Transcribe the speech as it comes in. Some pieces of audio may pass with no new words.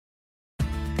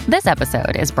This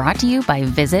episode is brought to you by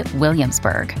Visit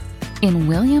Williamsburg. In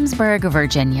Williamsburg,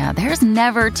 Virginia, there's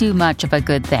never too much of a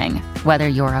good thing. Whether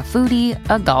you're a foodie,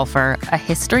 a golfer, a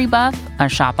history buff, a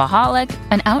shopaholic,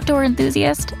 an outdoor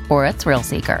enthusiast, or a thrill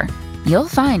seeker, you'll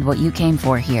find what you came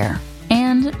for here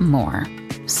and more.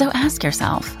 So ask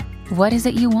yourself, what is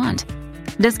it you want?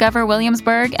 Discover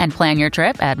Williamsburg and plan your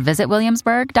trip at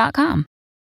visitwilliamsburg.com.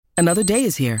 Another day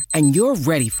is here, and you're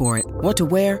ready for it. What to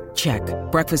wear? Check.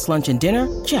 Breakfast, lunch, and dinner?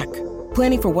 Check.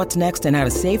 Planning for what's next and how to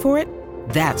save for it?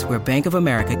 That's where Bank of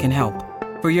America can help.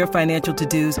 For your financial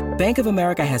to-dos, Bank of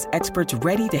America has experts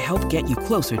ready to help get you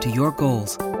closer to your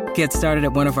goals. Get started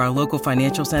at one of our local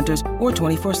financial centers or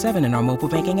 24/7 in our mobile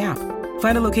banking app.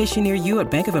 Find a location near you at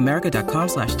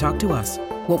bankofamerica.com/talktous.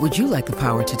 What would you like the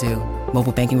power to do?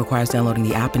 Mobile banking requires downloading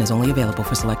the app and is only available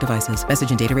for select devices.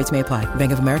 Message and data rates may apply.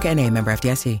 Bank of America N.A., member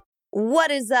FDIC.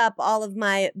 What is up, all of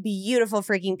my beautiful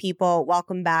freaking people?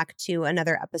 Welcome back to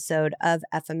another episode of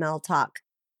FML Talk.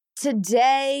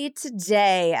 Today,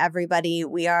 everybody,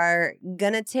 we are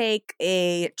going to take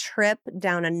a trip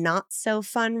down a not so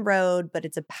fun road, but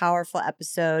it's a powerful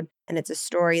episode and it's a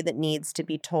story that needs to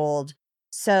be told.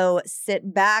 So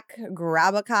sit back,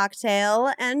 grab a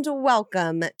cocktail, and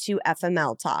welcome to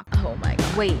FML Talk. Oh my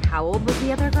God. Wait, how old was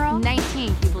the other girl?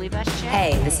 19. Can you believe that shit?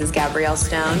 Hey, this is Gabrielle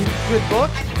Stone. Good book?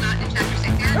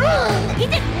 He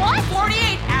did what?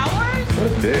 48 hours?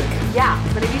 What a dick. Yeah,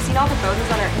 but have you seen all the photos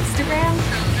on her Instagram?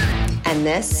 And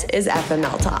this is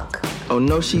FML Talk. Oh,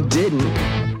 no, she didn't.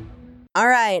 All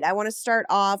right, I want to start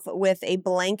off with a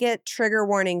blanket trigger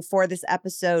warning for this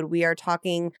episode. We are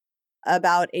talking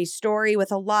about a story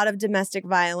with a lot of domestic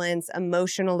violence,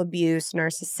 emotional abuse,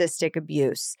 narcissistic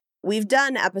abuse. We've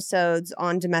done episodes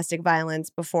on domestic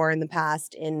violence before in the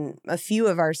past in a few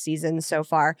of our seasons so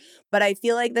far, but I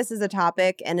feel like this is a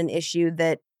topic and an issue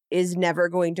that is never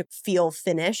going to feel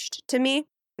finished to me.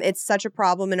 It's such a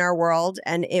problem in our world,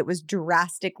 and it was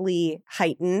drastically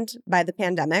heightened by the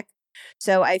pandemic.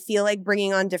 So I feel like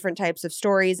bringing on different types of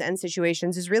stories and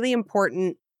situations is really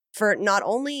important for not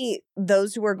only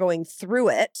those who are going through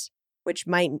it, which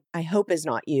I hope is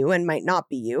not you and might not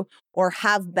be you, or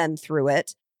have been through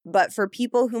it, but for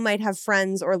people who might have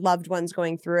friends or loved ones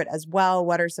going through it as well.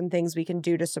 What are some things we can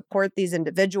do to support these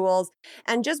individuals?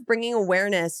 And just bringing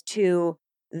awareness to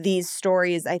these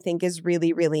stories, I think, is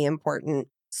really, really important.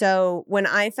 So when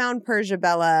I found Persia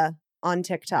Bella on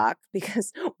TikTok,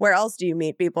 because where else do you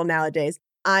meet people nowadays?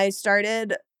 I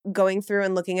started going through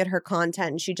and looking at her content,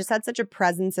 and she just had such a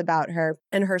presence about her,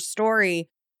 and her story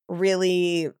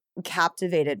really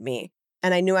captivated me.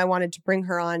 And I knew I wanted to bring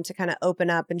her on to kind of open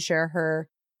up and share her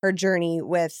journey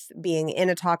with being in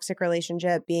a toxic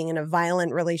relationship, being in a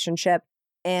violent relationship,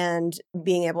 and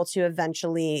being able to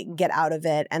eventually get out of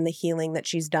it and the healing that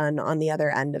she's done on the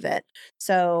other end of it.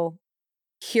 So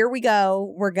here we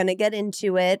go. We're going to get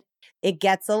into it. It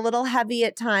gets a little heavy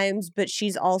at times, but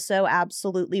she's also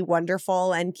absolutely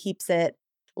wonderful and keeps it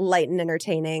light and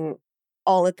entertaining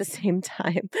all at the same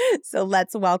time. So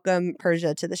let's welcome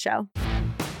Persia to the show.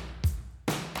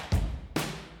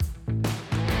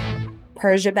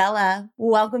 Persia Bella,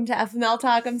 welcome to FML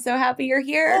Talk. I'm so happy you're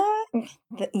here.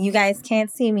 You guys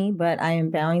can't see me, but I am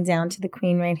bowing down to the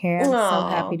queen right here. I'm so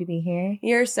happy to be here.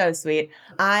 You're so sweet.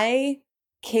 I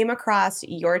came across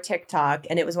your TikTok,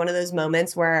 and it was one of those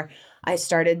moments where I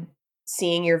started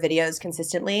seeing your videos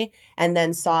consistently and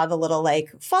then saw the little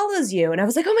follows you. And I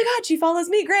was like, oh my God, she follows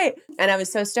me. Great. And I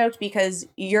was so stoked because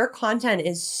your content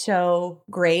is so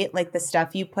great. Like the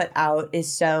stuff you put out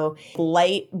is so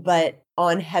light, but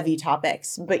on heavy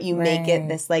topics, but you make it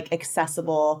this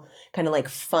accessible kind of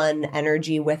fun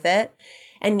energy with it.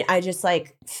 And I just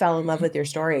fell in love with your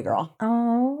story, girl.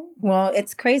 Oh, well,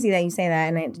 it's crazy that you say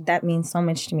that. And that means so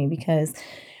much to me because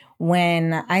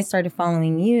when I started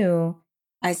following you,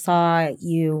 I saw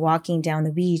you walking down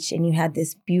the beach and you had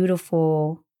this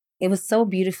beautiful, it was so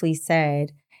beautifully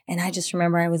said. And I just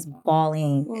remember I was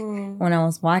bawling when I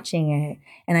was watching it.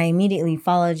 And I immediately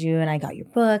followed you and I got your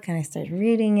book and I started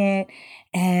reading it.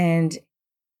 And,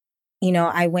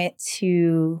 I went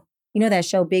to, that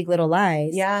show Big Little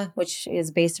Lies, which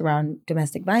is based around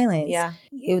domestic violence. Yeah.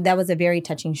 That was a very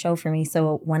touching show for me.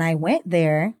 So when I went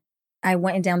there, I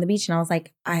went down the beach and I was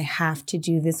like, I have to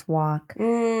do this walk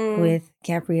with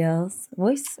Gabrielle's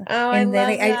voice. Oh, and I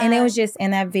love that. And it was just,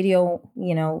 and that video,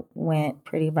 went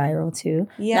pretty viral too.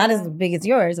 Yeah. Not as big as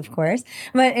yours, of course,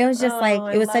 but it was just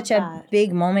it was such a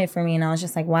big moment for me. And I was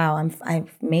just like, wow,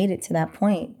 I've made it to that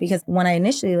point. Because when I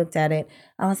initially looked at it,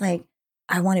 I was like,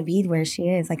 I want to be where she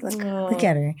is. Look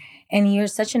at her. And you're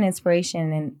such an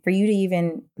inspiration. And for you to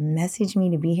even message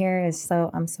me to be here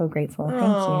I'm so grateful. Thank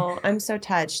you. I'm so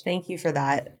touched. Thank you for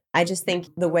that. I just think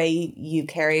the way you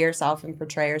carry yourself and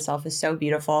portray yourself is so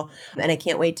beautiful. And I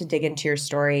can't wait to dig into your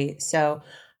story. So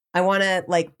I want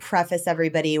to preface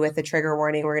everybody with a trigger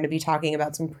warning. We're going to be talking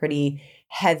about some pretty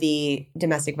heavy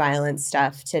domestic violence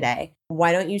stuff today.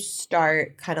 Why don't you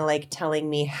start kind of telling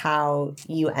me how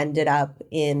you ended up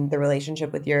in the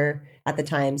relationship with your, at the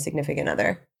time, significant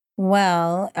other?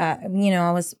 Well,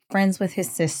 I was friends with his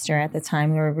sister at the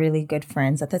time. We were really good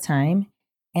friends at the time.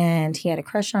 And he had a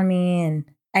crush on me. And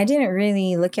I didn't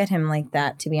really look at him like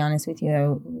that, to be honest with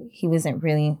you. He wasn't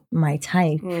really my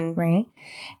type, right?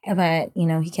 But,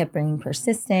 he kept being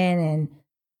persistent and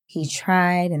he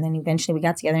tried. And then eventually we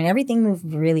got together and everything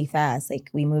moved really fast.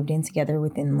 We moved in together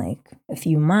within a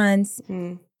few months.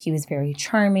 He was very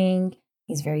charming.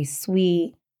 He's very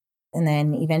sweet. And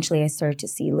then eventually I started to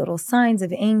see little signs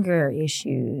of anger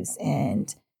issues.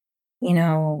 And,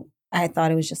 I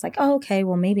thought it was just oh, okay,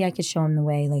 well, maybe I could show him the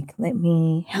way. Let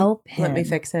me help him. Let me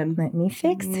fix him. Let me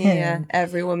fix him. Yeah,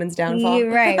 every woman's downfall.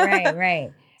 Yeah,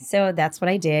 right. So that's what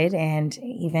I did. And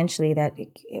eventually that,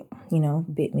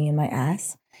 bit me in my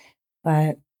ass.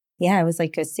 But yeah, it was a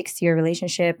 6-year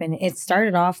relationship. And it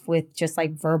started off with just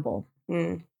verbal,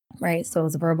 right? So it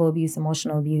was verbal abuse,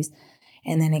 emotional abuse.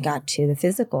 And then it got to the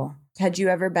physical. Had you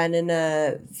ever been in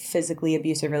a physically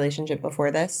abusive relationship before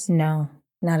this? No,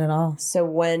 not at all. So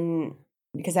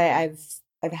because I've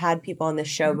had people on this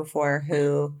show before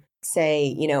who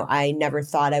say, I never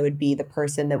thought I would be the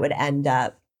person that would end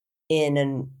up in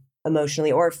an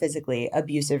emotionally or physically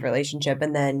abusive relationship.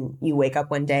 And then you wake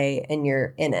up one day and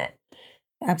you're in it.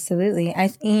 Absolutely.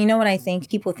 You know what I think?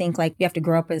 People think you have to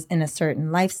grow up in a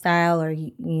certain lifestyle or,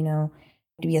 to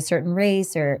be a certain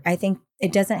race, or I think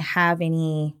it doesn't have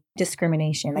any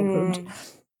discrimination.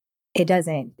 It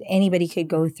doesn't. Anybody could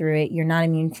go through it. You're not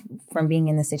immune from being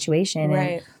in the situation.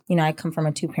 Right. And, I come from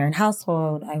a 2-parent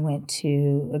household. I went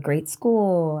to a great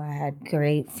school. I had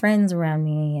great friends around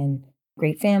me and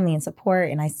great family and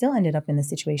support. And I still ended up in the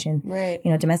situation. Right.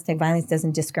 Domestic violence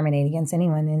doesn't discriminate against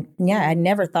anyone. And yeah, I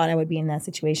never thought I would be in that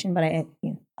situation, but I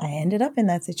ended up in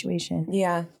that situation.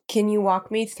 Yeah. Can you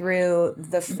walk me through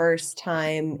the first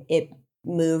time it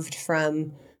moved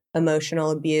from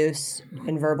emotional abuse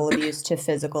and verbal abuse to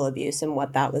physical abuse and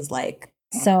what that was like?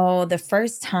 So the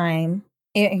first time,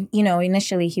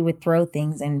 initially he would throw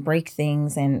things and break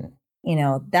things. And,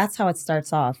 that's how it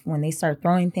starts off, when they start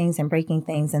throwing things and breaking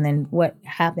things. And then what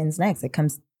happens next?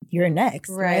 You're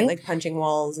next. Right. Punching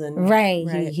walls. And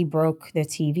Right. He broke the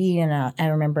TV. And I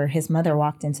remember his mother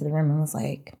walked into the room and was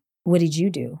like, "What did you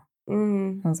do?" I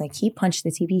was like, he punched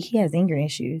the TV. He has anger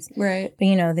issues. Right.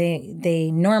 But,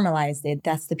 they normalized it.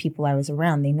 That's the people I was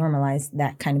around. They normalized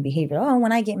that kind of behavior. Oh,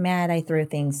 when I get mad, I throw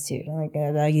things too.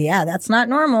 Yeah, that's not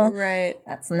normal. Right.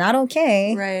 That's not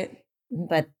okay. Right.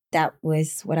 But that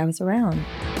was what I was around.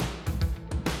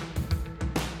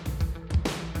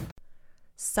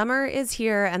 Summer is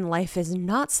here and life is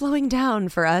not slowing down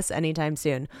for us anytime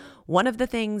soon. One of the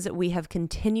things we have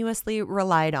continuously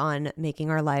relied on making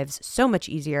our lives so much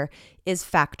easier is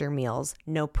Factor meals.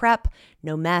 No prep,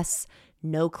 no mess,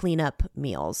 no cleanup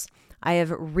meals. I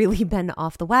have really been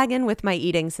off the wagon with my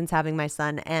eating since having my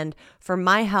son, and for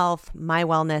my health, my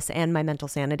wellness, and my mental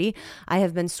sanity, I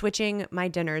have been switching my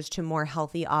dinners to more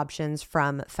healthy options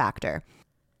from Factor.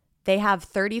 They have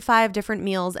 35 different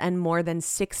meals and more than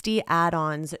 60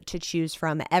 add-ons to choose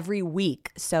from every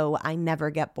week, so I never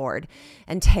get bored.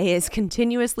 And Tay is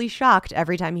continuously shocked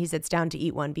every time he sits down to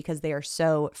eat one because they are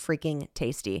so freaking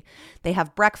tasty. They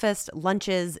have breakfast,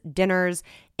 lunches, dinners,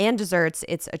 and desserts.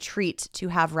 It's a treat to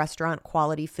have restaurant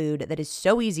quality food that is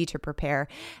so easy to prepare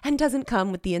and doesn't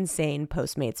come with the insane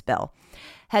Postmates bill.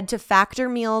 Head to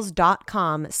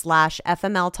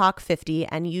factormeals.com/FMLTalk50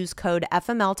 and use code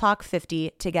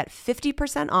FMLTalk50 to get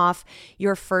 50% off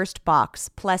your first box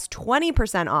plus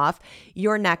 20% off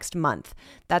your next month.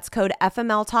 That's code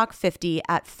FMLTalk50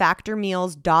 at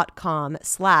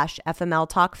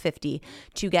factormeals.com/FMLTalk50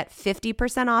 to get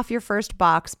 50% off your first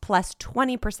box plus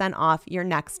 20% off your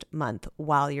next month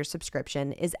while your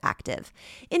subscription is active.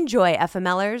 Enjoy,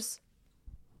 FMLers.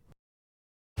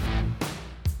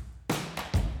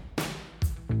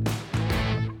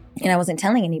 And I wasn't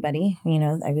telling anybody,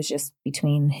 I was just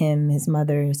between him, his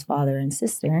mother, his father, and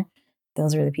sister.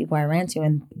 Those were the people I ran to.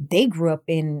 And they grew up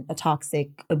in a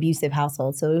toxic, abusive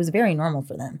household. So it was very normal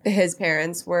for them. His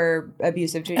parents were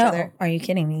abusive to each other? Are you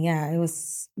kidding me? Yeah, it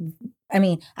was.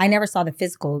 I never saw the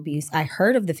physical abuse. I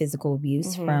heard of the physical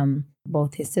abuse from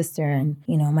both his sister and,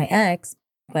 my ex.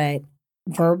 But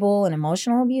verbal and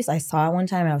emotional abuse, I saw it one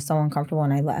time and I was so uncomfortable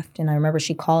and I left. And I remember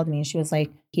she called me and she was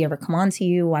like, "He ever come on to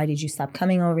you? Why did you stop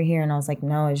coming over here?" And I was like,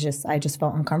 "No, I just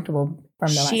felt uncomfortable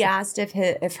from the She last. asked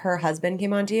if her husband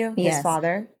came on to you, his Yes.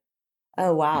 father.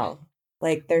 Oh, wow.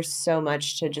 Like, there's so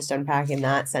much to just unpack in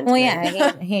that sentiment. Well,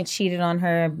 yeah, he had cheated on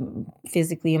her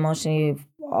physically, emotionally,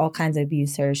 all kinds of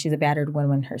abuse her. She's a battered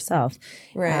woman herself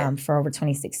Right. for over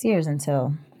 26 years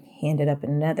until he ended up in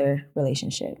another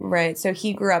relationship. Right. So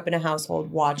he grew up in a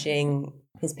household watching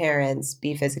his parents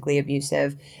be physically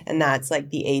abusive. And that's like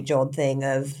the age-old thing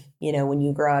of, you know, when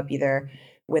you grow up either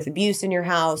with abuse in your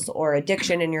house or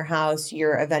addiction in your house,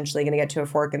 you're eventually going to get to a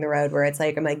fork in the road where it's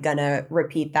like, am I going to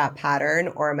repeat that pattern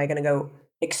or am I going to go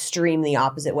extremely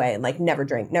opposite way and like never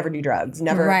drink, never do drugs,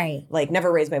 never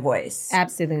never raise my voice?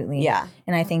 Absolutely. Yeah.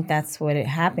 And I think that's what it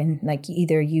happened. Like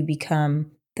either you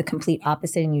become the complete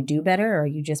opposite and you do better or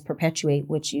you just perpetuate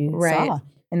what you saw.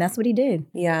 And that's what he did.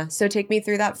 Yeah. So take me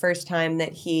through that first time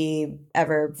that he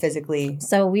ever physically.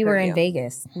 So we were in you.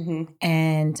 Vegas Mm-hmm.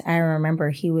 and I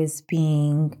remember he was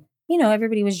being, you know,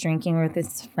 everybody was drinking with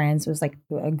his friends. It was like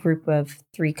a group of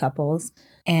 3 couples.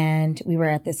 And we were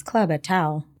at this club at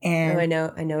Tao. And I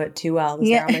know it too well. I was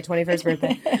there on my 21st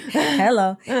birthday.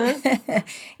 Hello.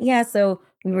 Yeah. So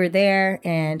we were there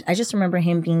and I just remember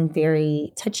him being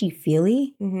very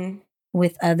touchy-feely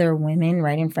with other women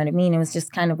right in front of me. And it was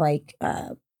just kind of like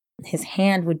his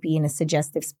hand would be in a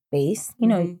suggestive space. You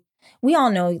know, we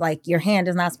all know like your hand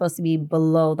is not supposed to be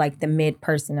below like the mid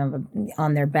person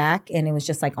on their back. And it was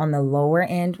just like on the lower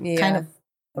end, kind of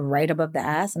right above the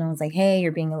ass. And I was like, hey,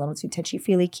 you're being a little too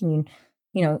touchy-feely. Can you,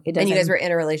 you know, it doesn't. And you guys were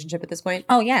in a relationship at this point?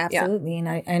 Oh, yeah, absolutely.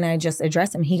 Yeah. And I just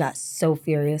addressed him. He got so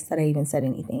furious that I even said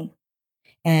anything.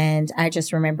 And I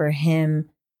just remember him,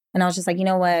 and I was just like, you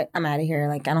know what? I'm out of here.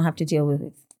 Like, I don't have to deal with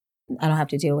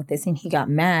this. And he got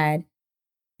mad.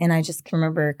 And I just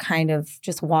remember kind of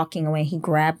just walking away. He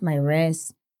grabbed my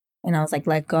wrist and I was like,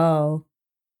 let go.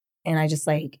 And I just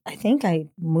like, I think I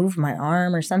moved my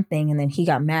arm or something. And then he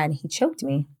got mad and he choked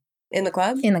me. In the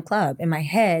club? In the club. And my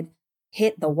head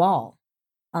hit the wall.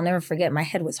 I'll never forget. My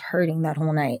head was hurting that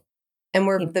whole night. And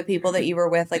were the people that you were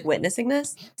with like witnessing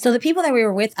this? So the people that we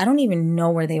were with, I don't even know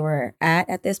where they were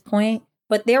at this point.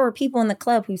 But there were people in the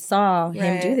club who saw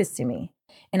him do this to me.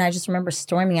 And I just remember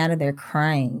storming out of there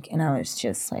crying. And I was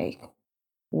just like,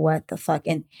 what the fuck?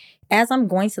 And as I'm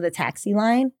going to the taxi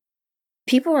line,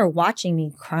 people are watching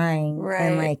me crying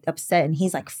and like upset. And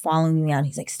he's like following me out.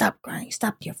 He's like, stop crying.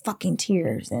 Stop your fucking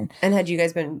tears. And had you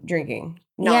guys been drinking?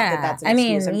 Not that that's an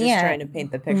excuse. I'm just trying to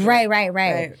paint the picture.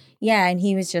 Right. Yeah. And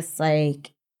he was just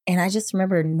like, and I just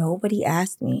remember nobody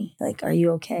asked me, like, are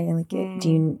you okay? Like,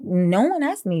 no one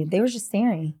asked me. They were just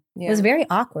staring. Yeah. It was very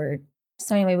awkward.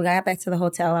 So anyway, we got back to the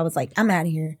hotel. I was like, I'm out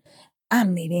of here.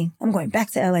 I'm leaving. I'm going back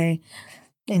to LA.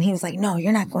 And he was like, no,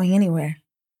 you're not going anywhere.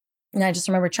 And I just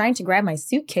remember trying to grab my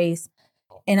suitcase.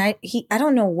 And I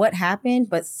don't know what happened,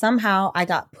 but somehow I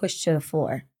got pushed to the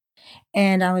floor.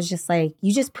 And I was just like,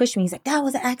 you just pushed me. He's like, that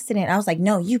was an accident. I was like,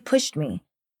 no, you pushed me.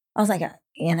 I was like,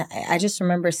 and I just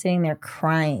remember sitting there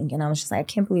crying. And I was just like, I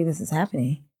can't believe this is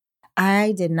happening.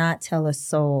 I did not tell a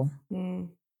soul. I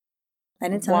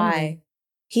didn't tell anyone.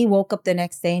 He woke up the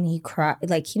next day and he cried.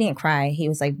 Like, he didn't cry. He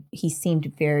was like, he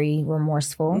seemed very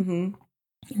remorseful. And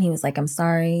he was like, I'm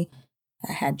sorry.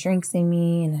 I had drinks in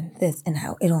me and this and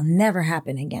how it'll never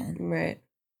happen again. Right.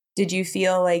 Did you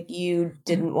feel like you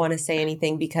didn't want to say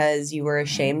anything because you were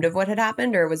ashamed of what had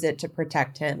happened, or was it to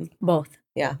protect him? Both.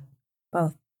 Yeah.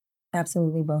 Both.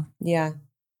 Absolutely both. Yeah.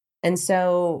 And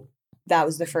so that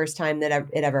was the first time that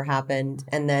it ever happened.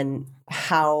 And then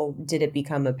how did it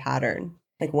become a pattern?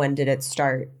 Like, when did it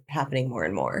start happening more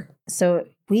and more? So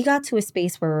we got to a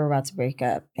space where we were about to break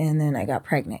up, and then I got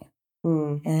pregnant.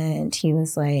 And he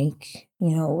was like,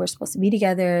 you know, we're supposed to be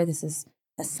together. This is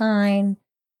a sign.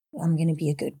 I'm going to be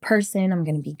a good person. I'm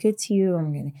going to be good to you.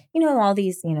 I'm going to, you know, all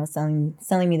these, you know,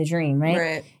 selling me the dream,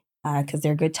 right? Because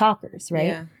they're good talkers, right?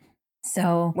 Yeah.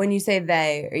 So when you say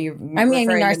they, are you? I mean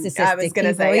narcissistic. I was going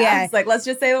to say, yeah. It's like, let's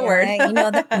just say the word. You know,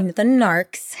 the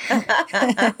narcs.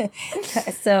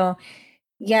 So,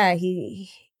 yeah,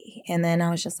 and then I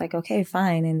was just like, okay,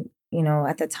 fine. And, you know,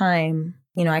 at the time,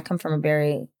 you know, I come from a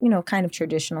very, you know, kind of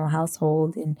traditional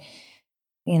household. And,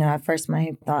 you know, at first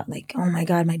my thought like, oh my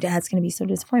God, my dad's going to be so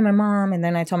disappointed, my mom. And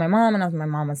then I told my mom, and my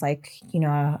mom was like, you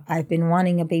know, I've been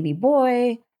wanting a baby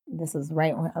boy. This is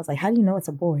right. I was like, how do you know it's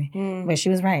a boy? But she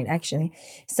was right, actually.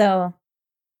 So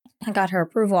I got her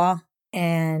approval.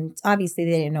 And obviously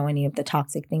they didn't know any of the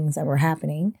toxic things that were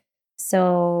happening.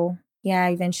 So yeah,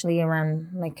 eventually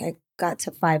around, like, I got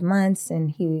to 5 months and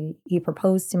he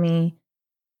proposed to me.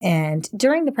 And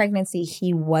during the pregnancy,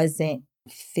 he wasn't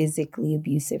physically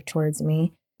abusive towards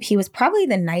me. He was probably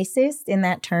the nicest in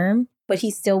that term, but he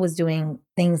still was doing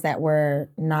things that were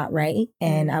not right.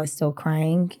 And I was still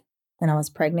crying and I was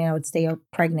pregnant, I would stay up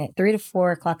pregnant. 3 to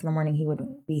 4 o'clock in the morning, he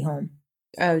would be home.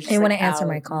 Oh, just He like wouldn't answer out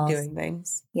my calls. doing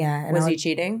things. Yeah. And Was he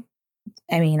cheating?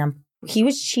 I mean, he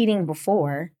was cheating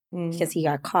before because he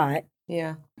got caught.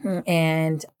 Yeah.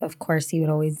 And of course, he would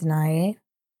always deny it.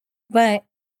 But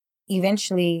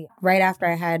eventually, right after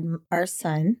I had our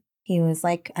son, he was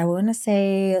like, I want to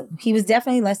say he was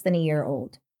definitely less than a year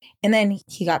old. And then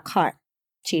he got caught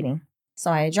cheating.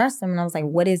 So I addressed him and I was like,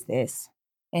 what is this?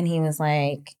 And he was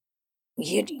like,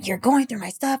 you're going through my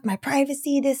stuff, my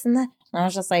privacy, this and that. And I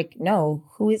was just like, no,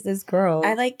 who is this girl?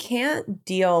 I like can't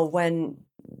deal when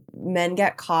men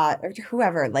get caught or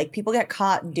whoever, like people get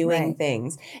caught doing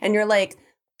things and you're like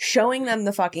showing them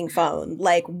the fucking phone.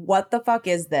 Like, what the fuck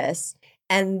is this?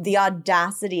 And the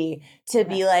audacity to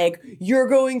be like, you're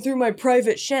going through my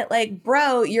private shit. Like,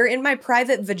 bro, you're in my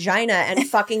private vagina and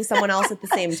fucking someone else at the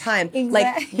same time. Exactly.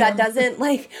 Like, that doesn't,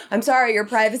 like, I'm sorry, your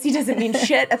privacy doesn't mean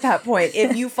shit at that point.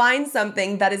 If you find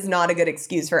something, that is not a good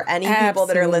excuse for any people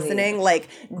that are listening. Like,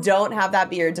 don't have that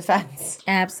be your defense.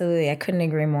 Absolutely. I couldn't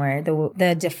agree more.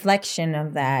 The deflection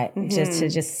of that, just to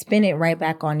just spin it right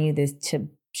back on you, to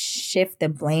shift the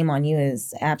blame on you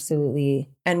is absolutely...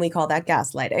 And we call that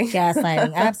gaslighting.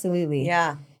 Gaslighting, absolutely.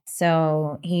 Yeah.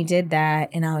 So he did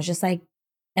that, and I was just like...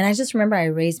 And I just remember I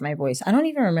raised my voice. I don't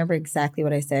even remember exactly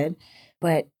what I said,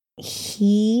 but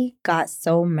he got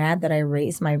so mad that I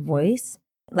raised my voice.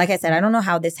 Like I said, I don't know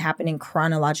how this happened in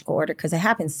chronological order because it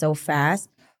happened so fast,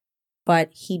 but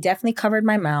he definitely covered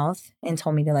my mouth and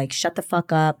told me to like, shut the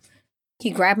fuck up. He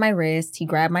grabbed my wrist. He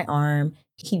grabbed my arm.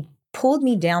 He pulled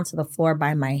me down to the floor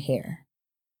by my hair.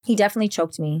 He definitely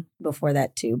choked me before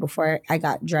that too. Before I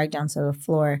got dragged down to the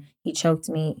floor, he choked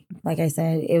me. Like I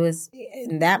said, it was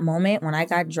in that moment when I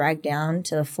got dragged down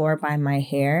to the floor by my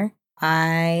hair,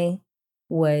 I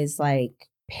was like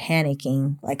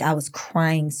panicking. Like I was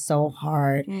crying so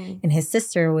hard. And his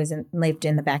sister lived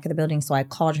in the back of the building, so I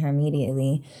called her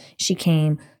immediately. She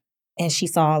came and she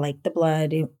saw like the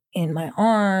blood in my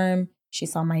arm. She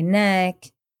saw my neck.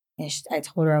 And I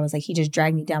told her, I was like, he just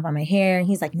dragged me down by my hair. And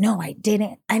he's like, no, I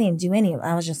didn't. I didn't do any of it.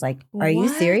 I was just like, are you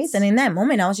serious? And in that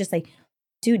moment, I was just like,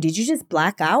 dude, did you just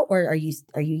black out? Or are you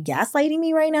gaslighting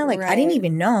me right now? Like, I didn't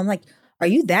even know. I'm like, are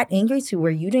you that angry to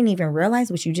where you didn't even realize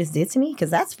what you just did to me?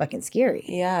 Because that's fucking scary.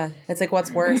 Yeah. It's like,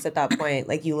 what's worse at that point?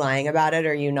 Like you lying about it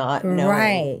or you not knowing?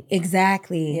 Right.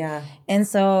 Exactly. Yeah. And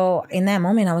so in that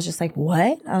moment, I was just like,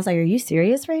 what? I was like, are you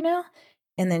serious right now?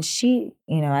 And then she,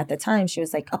 at the time, she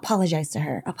was like, apologize to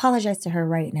her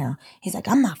right now. He's like,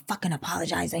 I'm not fucking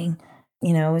apologizing.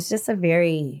 It was just a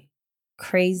very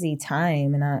crazy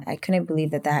time. And I couldn't believe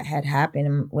that had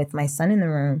happened with my son in the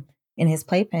room in his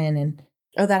playpen. And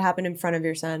oh, that happened in front of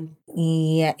your son?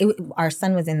 Yeah. Our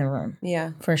son was in the room.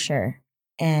 Yeah. For sure.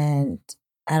 And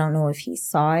I don't know if he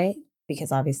saw it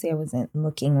because obviously I wasn't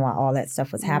looking while all that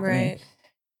stuff was happening. Right.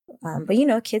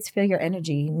 But kids feel your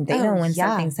energy. They know when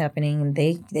something's happening and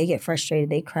they get frustrated,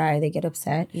 they cry, they get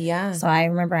upset. Yeah. So I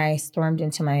remember I stormed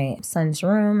into my son's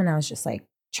room and I was just like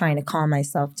trying to calm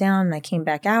myself down. And I came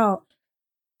back out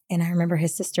and I remember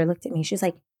his sister looked at me. She's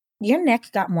like, your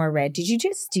neck got more red. Did you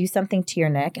just do something to your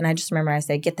neck? And I just remember I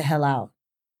said, get the hell out.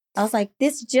 I was like,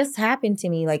 this just happened to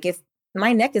me. Like if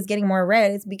my neck is getting more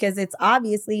red, it's because it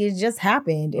just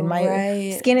happened. And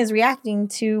my skin is reacting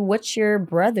to what your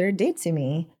brother did to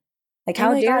me. Like,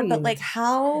 how dare you? But like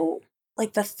how,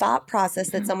 like the thought process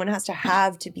that someone has to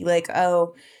have to be like,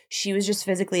 oh, she was just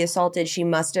physically assaulted. She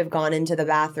must have gone into the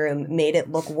bathroom, made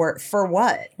it look worse. For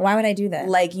what? Why would I do that?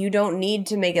 Like, you don't need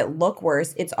to make it look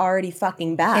worse. It's already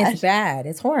fucking bad. It's bad.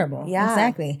 It's horrible. Yeah.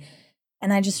 Exactly.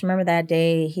 And I just remember that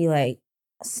day he like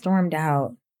stormed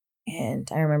out. And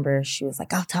I remember she was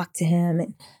like, I'll talk to him.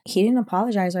 And he didn't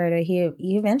apologize right away.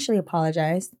 He eventually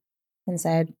apologized and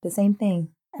said the same thing.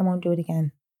 I won't do it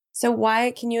again. So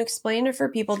can you explain it for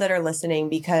people that are listening?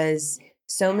 Because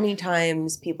so many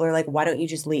times people are like, why don't you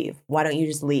just leave? Why don't you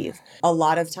just leave? A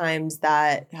lot of times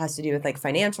that has to do with like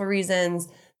financial reasons.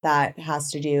 That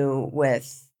has to do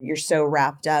with you're so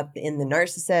wrapped up in the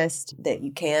narcissist that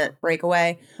you can't break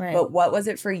away. Right. But what was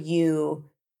it for you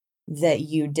that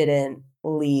you didn't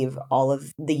leave all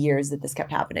of the years that this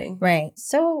kept happening? Right.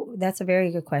 So that's a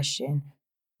very good question.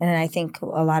 And I think a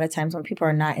lot of times when people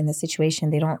are not in the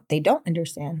situation, they don't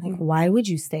understand. Like, why would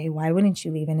you stay? Why wouldn't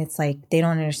you leave? And it's like, they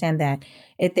don't understand that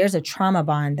there's a trauma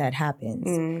bond that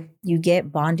happens. You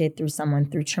get bonded through someone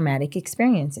through traumatic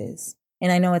experiences.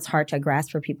 And I know it's hard to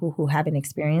grasp for people who haven't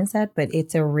experienced that, but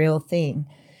it's a real thing.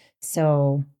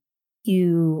 So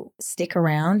you stick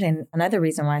around. And another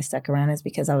reason why I stuck around is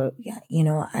because I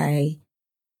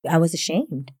was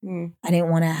ashamed. I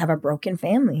didn't want to have a broken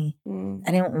family.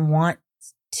 I didn't want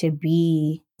to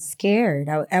be scared.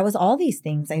 I was all these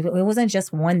things. It wasn't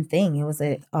just one thing. It was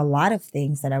a lot of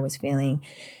things that I was feeling.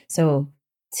 So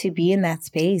to be in that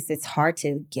space, it's hard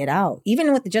to get out.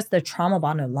 Even with just the trauma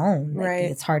bond alone, Right.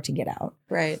 it's hard to get out.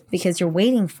 Right. Because you're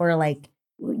waiting for like,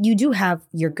 you do have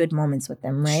your good moments with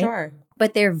them, right? Sure.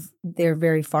 But they're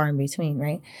very far in between,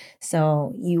 right?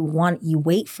 So you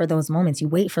wait for those moments. You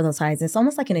wait for those highs. It's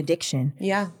almost like an addiction.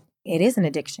 Yeah. It is an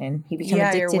addiction. You become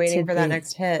addicted you're waiting to for that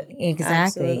next hit.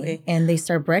 Exactly. Absolutely. And they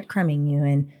start breadcrumbing you,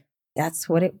 and that's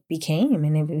what it became.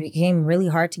 And it became really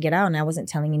hard to get out. And I wasn't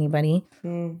telling anybody.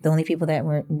 The only people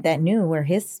that knew were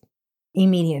his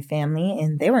immediate family,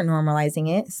 and they were normalizing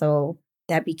it. So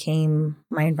that became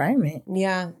my environment.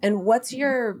 Yeah. And what's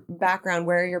your background?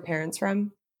 Where are your parents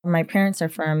from? My parents are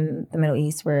from the Middle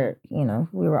East, where, we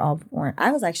were all born.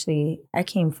 I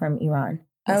came from Iran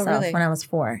myself, really? when I was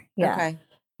 4. Yeah. Okay.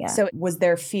 Yeah. So was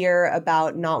there fear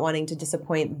about not wanting to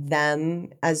disappoint them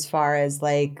as far as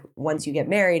like once you get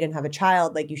married and have a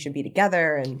child, like you should be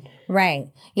together and Right.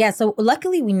 Yeah. So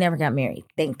luckily we never got married.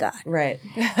 Thank God. right.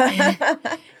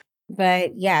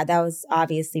 But yeah, that was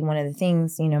obviously one of the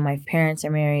things. My parents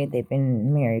are married. They've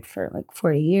been married for like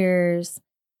 40 years.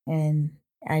 And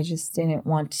I just didn't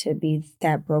want to be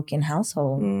that broken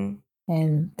household.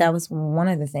 And that was one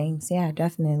of the things. Yeah,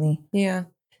 definitely. Yeah.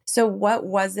 So what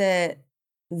was it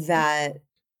that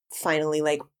finally,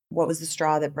 like, what was the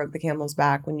straw that broke the camel's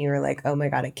back when you were like, oh my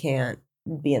God, I can't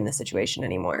be in this situation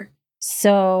anymore?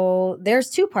 So there's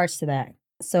 2 parts to that.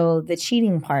 So the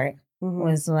cheating part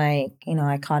was like,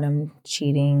 I caught him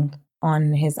cheating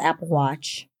on his Apple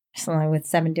Watch, with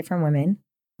 7 different women.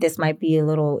 This might be a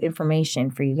little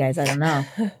information for you guys. I don't know,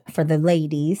 for the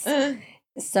ladies.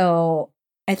 So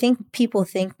I think people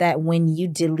think that when you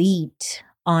delete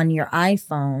on your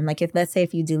iPhone, like let's say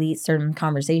if you delete certain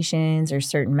conversations or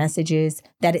certain messages,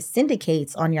 that it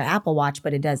syndicates on your Apple Watch,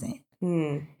 but it doesn't.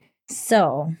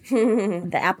 So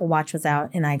the Apple Watch was out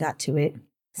and I got to it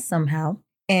somehow.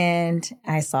 And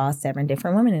I saw 7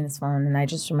 different women in his phone. And I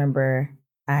just remember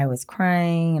I was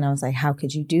crying and I was like, how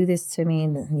could you do this to me?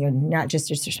 You're not just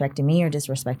disrespecting me, you're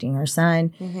disrespecting your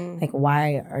son. Like,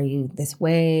 why are you this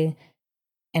way?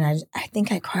 And I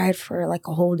think I cried for like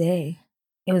a whole day.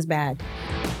 It was bad.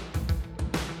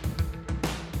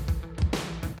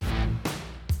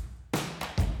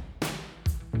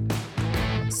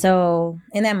 So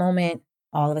in that moment,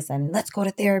 all of a sudden, let's go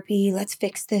to therapy. Let's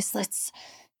fix this.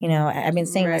 I've been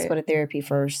saying let's go to therapy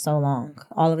for so long.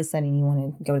 All of a sudden, you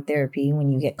want to go to therapy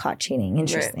when you get caught cheating.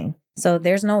 Interesting. Right. So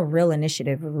there's no real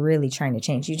initiative of really trying to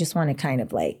change. You just want to kind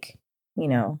of like,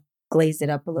 glaze it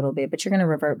up a little bit, but you're going to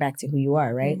revert back to who you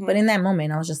are, right? But in that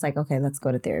moment, I was just like, okay, let's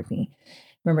go to therapy.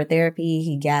 Remember therapy?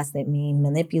 He gaslit me,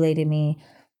 manipulated me,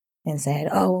 and said,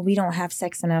 oh, we don't have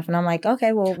sex enough. And I'm like,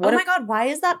 okay, well, what? Oh my God, why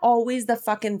is that always the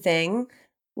fucking thing?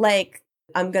 Like,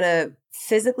 I'm going to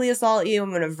physically assault you. I'm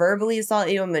going to verbally assault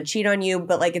you. I'm going to cheat on you.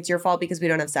 But like, it's your fault because we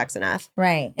don't have sex enough.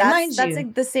 Right. That's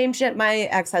like the same shit my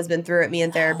ex-husband threw at me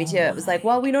in therapy too. It was like,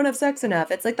 well, we don't have sex enough.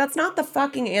 It's like, that's not the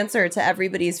fucking answer to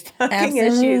everybody's fucking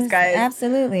issues, guys.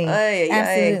 Absolutely.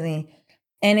 Absolutely.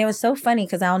 And it was so funny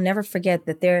because I'll never forget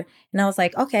that and I was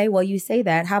like, okay, well, you say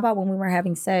that. How about when we were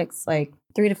having sex, like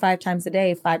 3 to 5 times a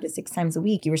day, 5 to 6 times a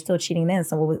week? You were still cheating then.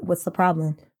 So what's the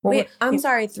problem? Wait, I'm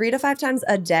sorry, 3 to 5 times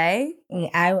a day?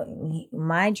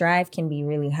 My drive can be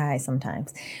really high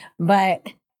sometimes, but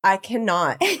I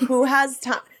cannot. Who has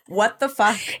time? What the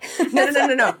fuck?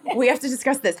 No. We have to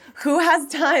discuss this. Who has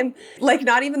time, like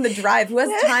not even the drive, who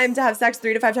has time to have sex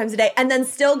 3 to 5 times a day and then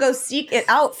still go seek it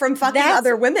out from fucking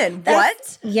other women?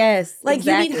 What? Yes. Like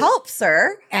exactly. You need help,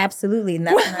 sir. Absolutely. And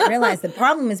that's when I realized the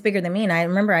problem is bigger than me. And I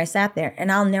remember I sat there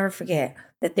and I'll never forget.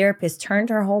 The therapist turned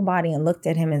her whole body and looked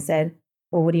at him and said,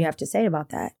 well, what do you have to say about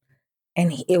that?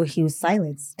 And he was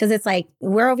silenced. Because it's like,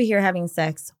 we're over here having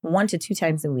sex 1 to 2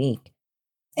 times a week.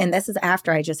 And this is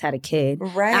after I just had a kid.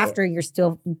 Right. After you're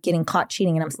still getting caught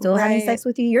cheating and I'm still having sex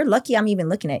with you. You're lucky I'm even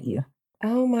looking at you.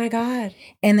 Oh my God.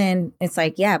 And then it's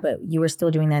like, yeah, but you were still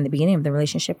doing that in the beginning of the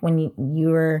relationship when you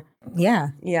were, yeah.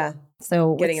 Yeah.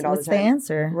 So getting it all what's the time. The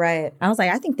answer? Right. I was like,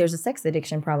 I think there's a sex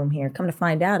addiction problem here. Come to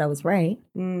find out, I was right.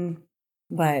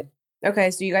 But.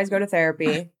 Okay, so you guys go to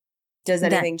therapy. Does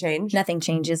anything change? Nothing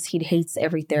changes. He hates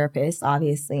every therapist,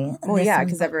 obviously. Well, yeah,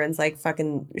 because everyone's like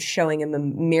fucking showing him a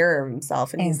mirror of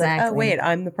himself. And he's like, oh, wait,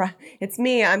 it's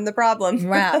me. I'm the problem.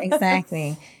 Wow,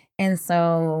 exactly. And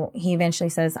so he eventually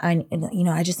says, I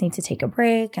just need to take a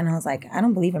break. And I was like, I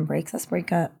don't believe in breaks. Let's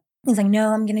break up. He's like, no,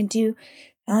 I'm going to do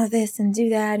all this and do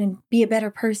that and be a better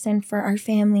person for our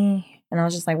family. And I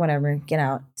was just like, whatever, get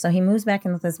out. So he moves back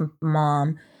in with his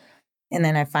mom. And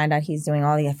then I find out he's doing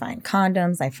I find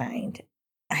condoms.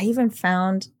 I even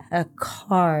found a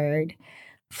card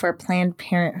for Planned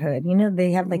Parenthood. You know,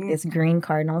 they have like this green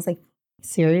card. And I was like,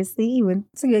 seriously? You went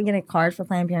to go get a card for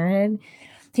Planned Parenthood?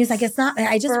 He was like, it's not.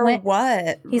 I just for went.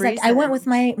 What? He's reason? like, I went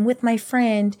with my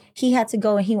friend. He had to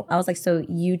go, and I was like, so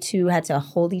you two had to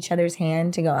hold each other's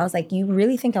hand to go. I was like, you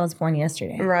really think I was born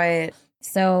yesterday? Right.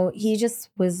 So he just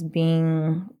was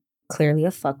being clearly a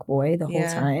fuckboy the whole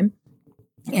time.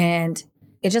 And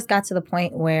it just got to the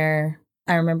point where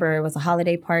I remember it was a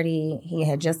holiday party. He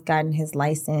had just gotten his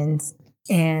license,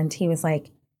 and he was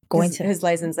like going to his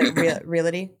license, like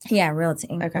realty. Yeah, realty.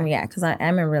 Okay. Yeah, because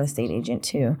I'm a real estate agent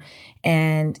too,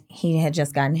 and he had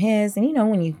just gotten his. And you know,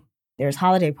 when there's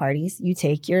holiday parties, you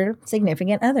take your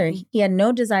significant other. He had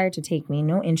no desire to take me,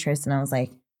 no interest, and I was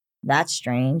like, that's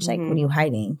strange. Like, what are you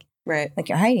hiding? Right. Like,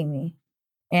 you're hiding me.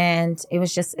 And it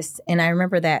was just, and I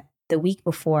remember that the week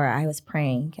before I was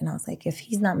praying, and I was like, if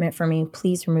he's not meant for me,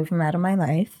 please remove him out of my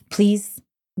life. Please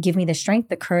give me the strength,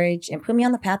 the courage, and put me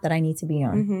on the path that I need to be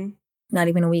on. Not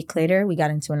even a week later, we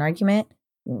got into an argument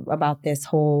about this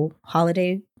whole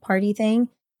holiday party thing.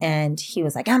 And he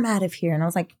was like, I'm out of here. And I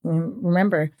was like,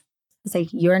 remember, it's like,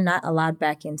 you're not allowed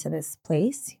back into this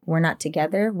place. We're not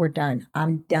together. We're done.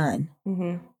 I'm done.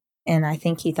 And I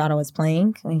think he thought I was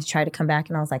playing when he tried to come back.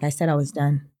 And I was like, I said I was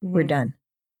done. We're done.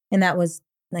 And that was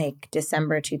like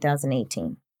December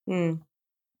 2018.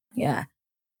 Yeah.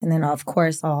 And then, of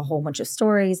course, a whole bunch of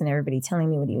stories and everybody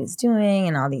telling me what he was doing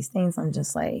and all these things. I'm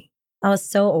just like, I was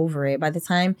so over it. By the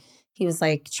time he was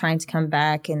like trying to come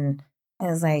back, and I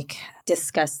was like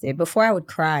disgusted. Before I would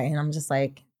cry, and I'm just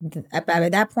like, at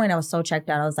that point, I was so checked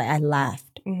out. I was like, I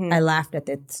laughed. I laughed at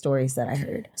the stories that I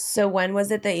heard. So when was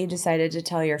it that you decided to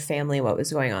tell your family what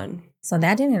was going on? So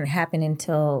that didn't happen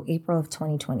until April of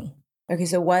 2020. Okay,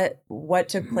 so what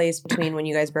took place between when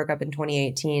you guys broke up in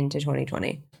 2018 to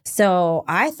 2020? So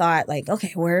I thought like,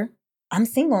 okay, I'm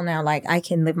single now. Like, I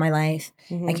can live my life.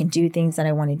 I can do things that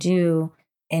I want to do.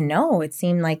 And no, it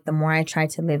seemed like the more I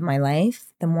tried to live my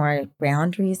life, the more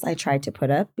boundaries I tried to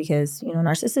put up, because, you know,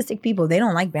 narcissistic people, they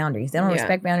don't like boundaries. They don't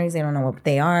respect boundaries. They don't know what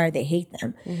they are. They hate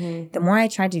them. The more I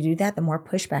tried to do that, the more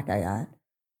pushback I got.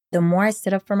 The more I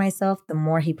stood up for myself, the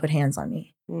more he put hands on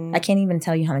me. I can't even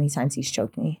tell you how many times he's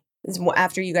choked me.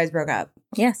 After you guys broke up?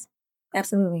 Yes,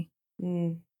 absolutely.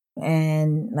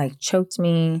 And like choked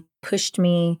me, pushed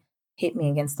me, hit me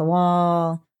against the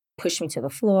wall, pushed me to the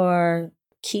floor,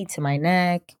 key to my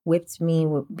neck, whipped me,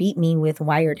 beat me with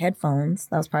wired headphones.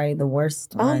 That was probably the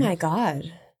worst one. Oh my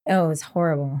God. Oh, it was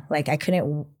horrible. Like, I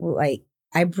couldn't, like,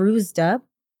 I bruised up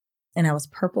and I was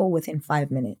purple within 5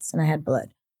 minutes and I had blood.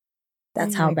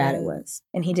 That's how bad it was.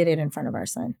 And he did it in front of our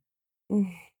son.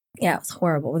 Yeah, it was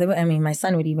horrible. I mean, my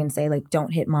son would even say, like,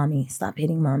 don't hit mommy. Stop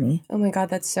hitting mommy. Oh my God,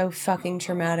 that's so fucking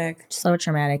traumatic. So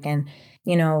traumatic. And,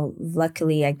 you know,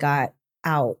 luckily I got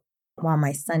out while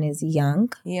my son is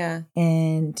young. Yeah.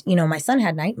 And, you know, my son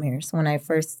had nightmares. When I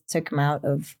first took him out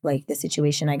of, like, the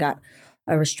situation, I got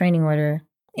a restraining order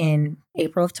in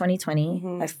April of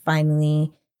 2020. I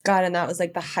finally... God, and that was,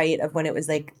 like, the height of when it was,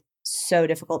 like, so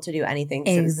difficult to do anything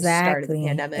since the start of the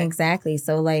pandemic. Exactly.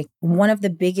 So, like, one of the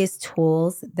biggest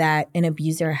tools that an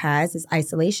abuser has is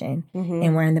isolation.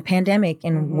 And we're in the pandemic.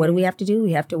 And what do we have to do?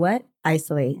 We have to what?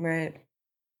 Isolate. Right.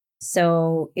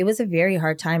 So it was a very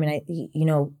hard time. And you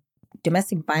know,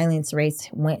 domestic violence rates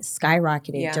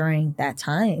skyrocketed during that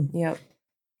time. Yep.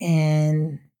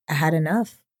 And I had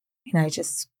enough. And I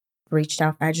just reached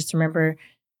out. I just remember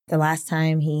the last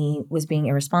time he was being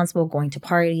irresponsible, going to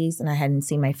parties, and I hadn't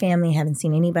seen my family, hadn't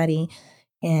seen anybody.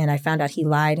 And I found out he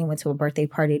lied and went to a birthday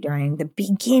party during the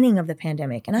beginning of the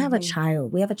pandemic. And I have a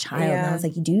child. We have a child. And I was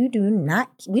like,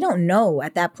 we don't know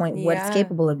at that point what it's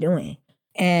capable of doing.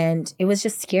 And it was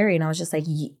just scary. And I was just like,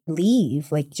 leave,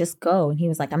 like, just go. And he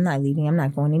was like, I'm not leaving. I'm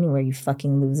not going anywhere, you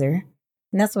fucking loser.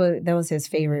 And that was his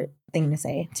favorite thing to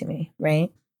say to me,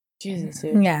 right? Jesus,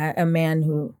 dude. Yeah, a man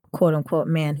who, quote unquote,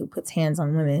 man who puts hands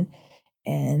on women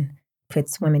and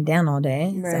puts women down all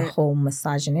day. It's a whole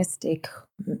misogynistic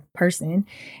person.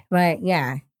 But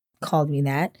yeah, called me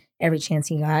that every chance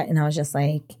he got. And I was just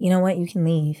like, you know what? You can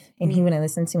leave. And he wouldn't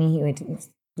listen to me. He would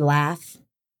laugh.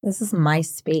 This is my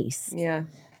space. Yeah.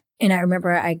 And I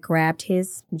remember I grabbed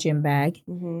his gym bag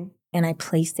and I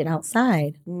placed it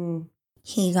outside.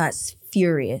 He got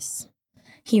furious.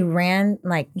 He ran,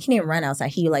 like, he didn't run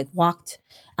outside. He, like, walked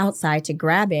outside to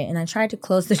grab it. And I tried to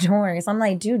close the door. So I'm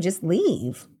like, dude, just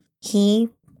leave.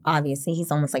 Obviously, he's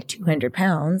almost like 200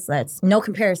 pounds. That's no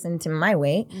comparison to my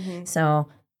weight. So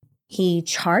he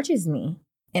charges me.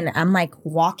 And I'm, like,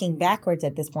 walking backwards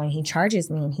at this point. He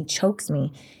charges me and he chokes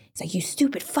me. He's like, you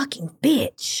stupid fucking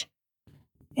bitch.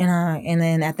 And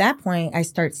then at that point, I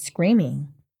start screaming.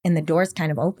 and the door's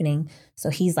kind of opening. So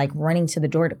he's like running to the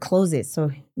door to close it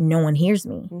so no one hears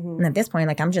me. And at this point,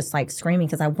 like I'm just like screaming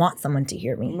because I want someone to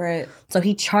hear me. Right. So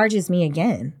he charges me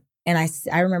again. And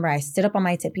I remember I stood up on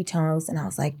my tippy toes and I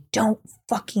was like, don't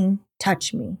fucking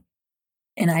touch me.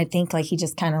 And I think like he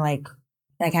just kind of like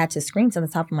had to scream to the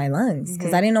top of my lungs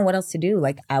because I didn't know what else to do.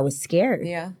 Like I was scared.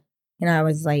 Yeah. And I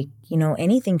was like, you know,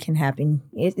 anything can happen.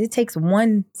 It takes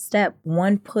one step,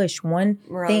 one push, one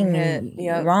Wrong hit.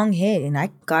 Yep. Wrong hit. And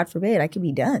God forbid, I could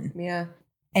be done. Yeah.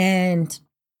 And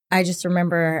I just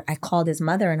remember I called his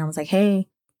mother and I was like, hey,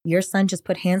 your son just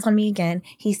put hands on me again.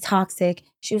 He's toxic.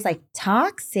 She was like,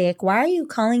 toxic? Why are you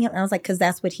calling him? And I was like, because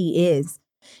that's what he is.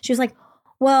 She was like,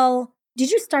 well,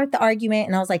 did you start the argument?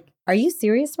 And I was like, are you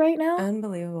serious right now?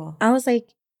 Unbelievable. I was like,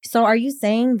 so are you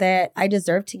saying that I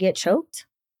deserve to get choked?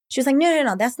 She was like,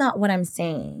 no, that's not what I'm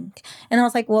saying. And I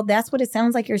was like, well, that's what it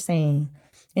sounds like you're saying.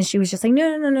 And she was just like,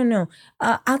 no.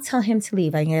 I'll tell him to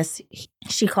leave, I guess.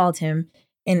 She called him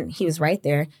and he was right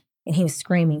there and he was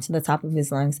screaming to the top of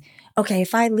his lungs, okay,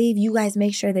 if I leave, you guys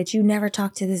make sure that you never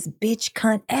talk to this bitch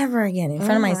cunt ever again in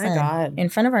front of my son. God. In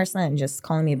front of our son, just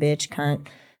calling me a bitch, cunt,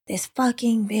 this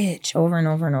fucking bitch over and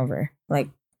over and over, like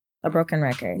a broken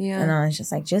record. Yeah. And I was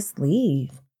just like, just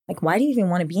leave. Like, why do you even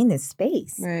want to be in this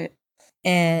space? Right.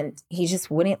 And he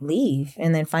just wouldn't leave.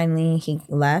 And then finally he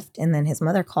left. And then his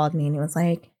mother called me and he was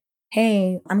like,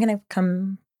 hey, I'm going to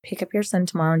come pick up your son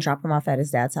tomorrow and drop him off at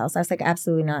his dad's house. I was like,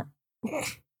 absolutely not.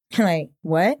 Like,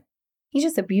 what? He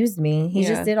just abused me. He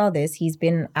just did all this. He's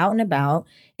been out and about.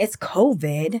 It's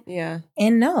COVID. Yeah.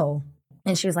 And no.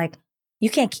 And she was like, you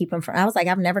can't keep him from. I was like,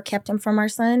 I've never kept him from our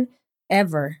son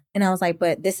ever. And I was like,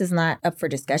 but this is not up for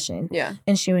discussion. Yeah.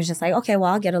 And she was just like, okay,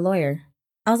 well, I'll get a lawyer.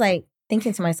 I was like,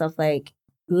 thinking to myself, like,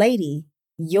 lady,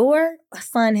 your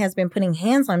son has been putting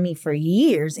hands on me for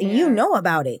years and you know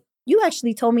about it. You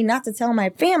actually told me not to tell my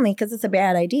family because it's a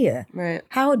bad idea. Right.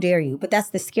 How dare you? But that's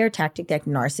the scare tactic that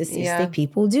narcissistic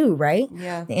people do, right?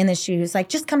 Yeah. And then she was like,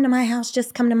 just come to my house.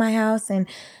 Just come to my house. And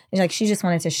like, she just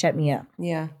wanted to shut me up.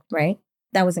 Yeah. Right?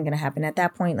 That wasn't going to happen. At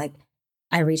that point, like,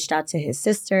 I reached out to his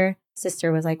sister.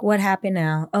 Sister was like, what happened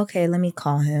now? Okay, let me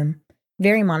call him.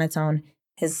 Very monotone.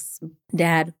 His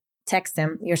dad text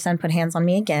him, your son put hands on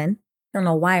me again. I don't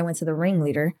know why I went to the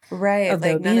ringleader of the like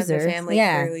none of abuser. the family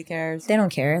clearly cares. They don't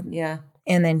care. Yeah.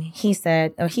 And then he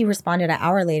said, he responded an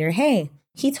hour later, hey,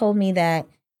 he told me that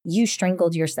you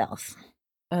strangled yourself.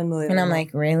 Unbelievable. And I'm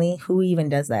like, really? Who even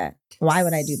does that? Why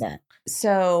would I do that?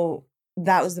 So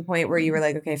that was the point where you were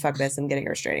like, okay, fuck this. I'm getting a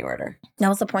restraining order. That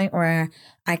was the point where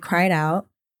I cried out.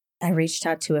 I reached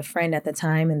out to a friend at the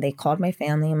time and they called my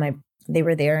family and they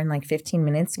were there in like 15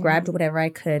 minutes, grabbed whatever I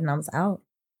could, and I was out.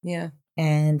 Yeah.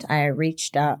 And I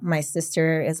reached out. My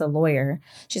sister is a lawyer.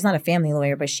 She's not a family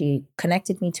lawyer, but she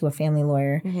connected me to a family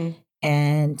lawyer.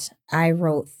 And I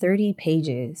wrote 30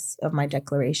 pages of my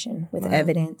declaration with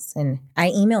evidence, and I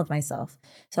emailed myself.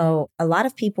 So a lot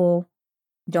of people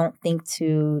don't think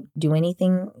to do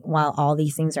anything while all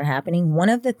these things are happening. One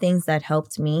of the things that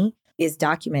helped me is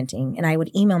documenting. And I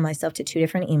would email myself to 2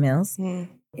 different emails.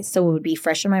 So it would be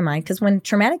fresh in my mind. Because when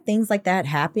traumatic things like that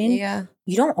happen,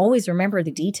 you don't always remember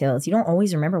the details. You don't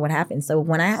always remember what happened. So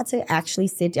when I had to actually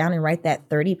sit down and write that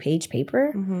 30-page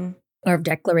paper or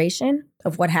declaration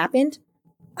of what happened,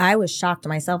 I was shocked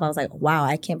myself. I was like, wow,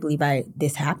 I can't believe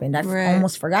this happened. I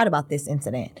almost forgot about this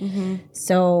incident.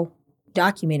 So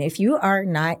document it. If you are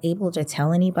not able to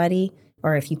tell anybody,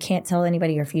 or if you can't tell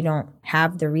anybody, or if you don't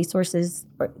have the resources,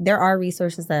 there are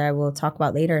resources that I will talk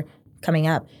about later coming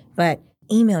up, but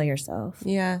email yourself.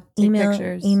 Yeah. Email,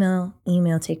 pictures. email,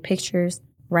 take pictures,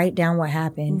 write down what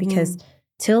happened. Because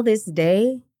till this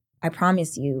day, I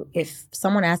promise you, if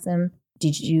someone asked him,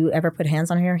 did you ever put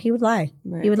hands on her? He would lie.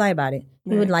 He would lie about it.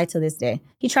 He would lie to this day.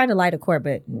 He tried to lie to court,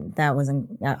 but that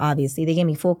wasn't, obviously. They gave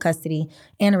me full custody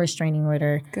and a restraining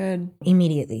order. Good.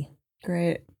 Immediately.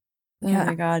 Great. Oh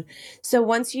my God. So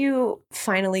once you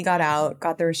finally got out,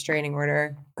 got the restraining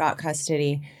order, got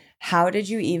custody, how did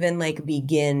you even like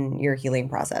begin your healing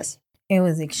process? It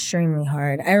was extremely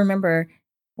hard. I remember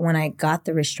when I got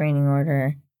the restraining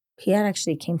order, he had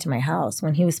actually came to my house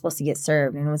when he was supposed to get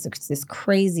served. And it was this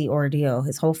crazy ordeal.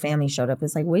 His whole family showed up.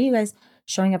 It's like, what are you guys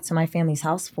showing up to my family's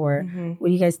house for? What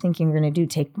do you guys think you're going to do?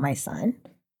 Take my son?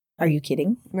 Are you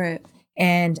kidding? Right.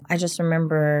 And I just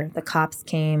remember the cops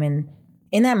came, and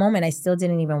in that moment, I still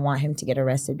didn't even want him to get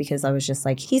arrested because I was just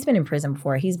like, he's been in prison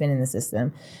before. He's been in the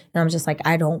system. And I'm just like,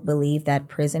 I don't believe that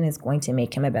prison is going to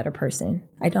make him a better person.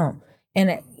 I don't.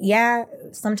 And yeah,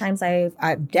 sometimes I've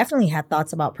definitely had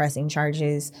thoughts about pressing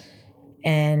charges.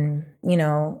 And, you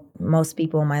know, most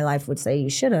people in my life would say you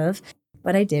should have,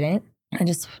 but I didn't. I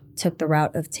just took the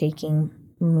route of taking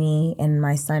me and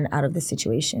my son out of the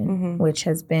situation, which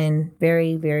has been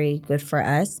very, very good for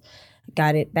us.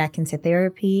 Got it back into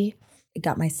therapy.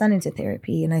 Got my son into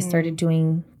therapy, and I started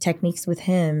doing techniques with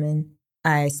him, and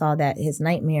I saw that his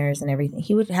nightmares and everything,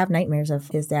 he would have nightmares of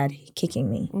his dad kicking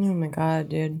me. Oh my God,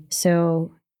 dude.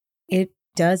 So it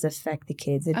does affect the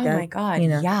kids. It Oh does, my God. you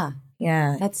know. Yeah.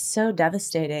 Yeah. That's so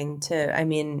devastating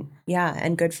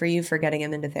and good for you for getting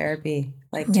him into therapy,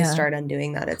 like to start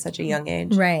undoing that at such a young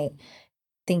age. Right.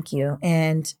 Thank you.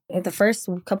 And the first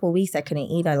couple of weeks I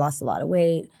couldn't eat. I lost a lot of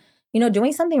weight. You know,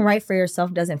 doing something right for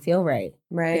yourself doesn't feel right.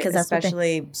 Right. Because that's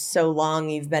especially so long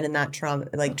you've been in that trauma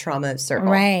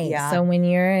circle. Right. Yeah. So when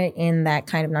you're in that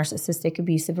kind of narcissistic,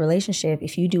 abusive relationship,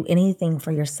 if you do anything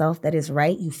for yourself that is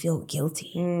right, you feel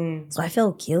guilty. So I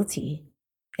felt guilty.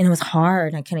 And it was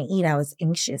hard. I couldn't eat. I was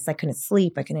anxious. I couldn't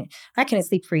sleep. I couldn't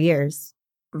sleep for years.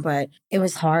 But it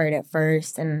was hard at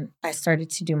first. And I started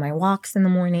to do my walks in the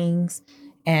mornings.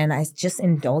 And I just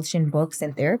indulged in books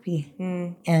and therapy.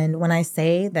 And when I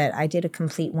say that I did a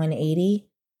complete 180,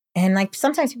 and like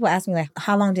sometimes people ask me like,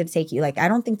 how long did it take you? Like, I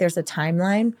don't think there's a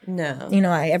timeline. No. You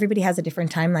know, everybody has a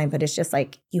different timeline, but it's just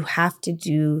like, you have to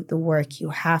do the work. You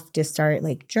have to start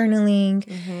like journaling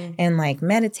and like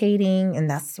meditating. And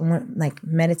that's when, like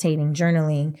meditating,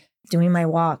 journaling, doing my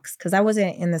walks. Cause I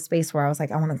wasn't in the space where I was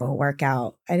like, I want to go work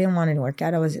out. I didn't want to work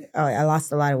out. I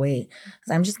lost a lot of weight.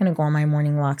 So I'm just going to go on my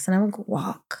morning walks, and I would go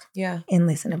walk and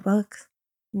listen to books.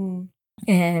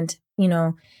 And, you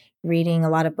know, reading a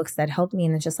lot of books that helped me.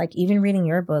 And it's just like, even reading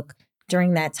your book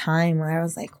during that time where I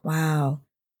was like, wow.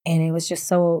 And it was just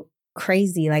so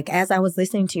crazy. Like, as I was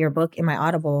listening to your book in my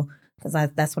Audible, because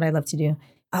that's what I love to do,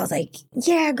 I was like,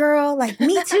 yeah, girl, like,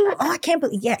 me too. Oh, I can't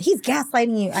believe, he's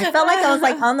gaslighting you. I felt like I was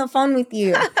like on the phone with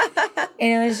you. And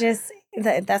it was just,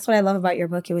 that's what I love about your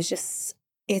book. It was just,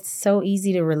 it's so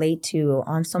easy to relate to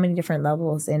on so many different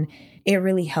levels. And it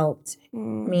really helped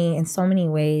me in so many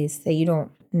ways that you don't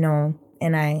know.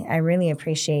 And I really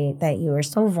appreciate that you are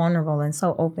so vulnerable and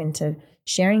so open to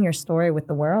sharing your story with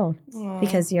the world.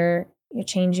 Because you're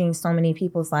changing so many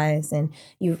people's lives, and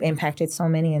you've impacted so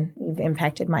many, and you've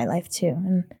impacted my life too.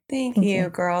 And thank you,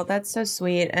 girl. That's so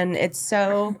sweet. And it's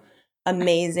so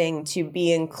amazing to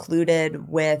be included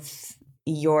with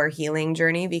your healing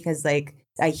journey, because like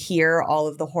I hear all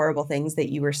of the horrible things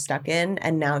that you were stuck in,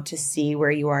 and now to see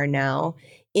where you are now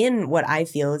in what I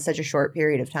feel is such a short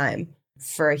period of time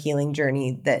for a healing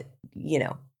journey that, you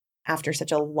know, after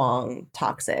such a long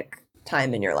toxic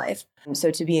time in your life. So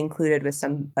to be included with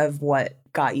some of what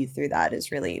got you through that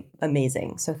is really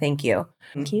amazing. So thank you.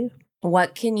 Thank you.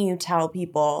 What can you tell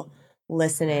people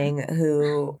listening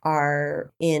who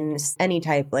are in any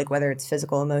type, like whether it's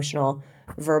physical, emotional,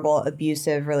 verbal,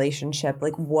 abusive relationship,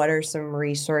 like what are some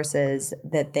resources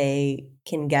that they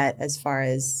can get as far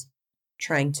as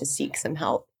trying to seek some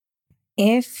help?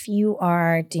 If you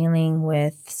are dealing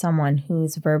with someone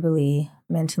who's verbally,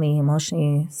 mentally,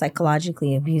 emotionally,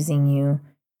 psychologically abusing you,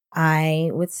 I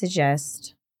would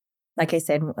suggest, like I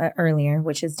said earlier,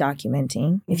 which is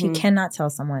documenting. If you cannot tell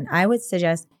someone, I would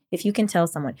suggest, if you can tell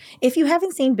someone. If you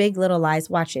haven't seen Big Little Lies,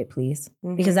 watch it, please.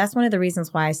 Because that's one of the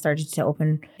reasons why I started to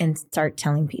open and start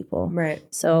telling people. Right.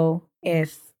 So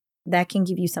if that can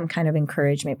give you some kind of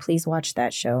encouragement, please watch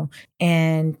that show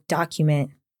and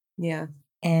document. Yeah.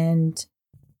 And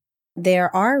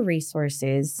there are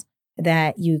resources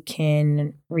that you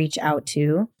can reach out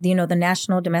to. You know, the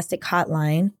National Domestic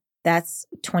Hotline, that's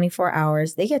 24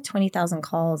 hours. They get 20,000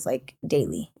 calls like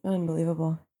daily.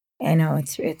 Unbelievable. I know,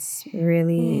 it's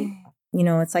really, you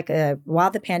know, it's like while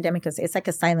the pandemic is, it's like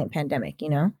a silent pandemic, you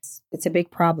know, it's a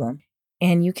big problem.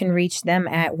 And you can reach them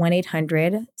at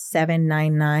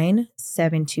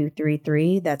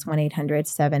 1-800-799-7233. That's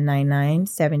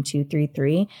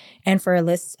 1-800-799-7233. And for a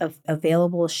list of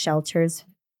available shelters,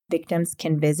 victims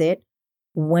can visit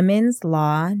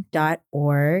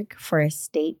womenslaw.org for a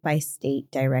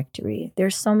state-by-state directory.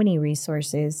 There's so many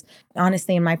resources.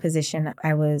 Honestly, in my position,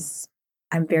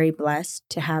 I'm very blessed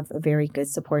to have a very good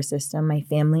support system. My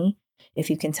family, if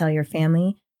you can tell your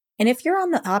family. And if you're on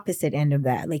the opposite end of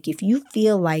that, like if you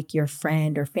feel like your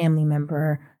friend or family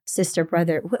member, sister,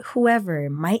 brother, whoever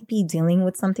might be dealing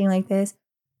with something like this,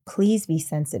 please be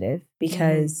sensitive,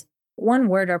 because one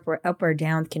word up or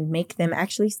down can make them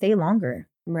actually stay longer.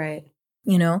 Right.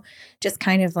 You know, just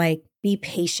kind of like be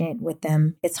patient with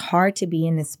them. It's hard to be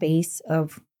in the space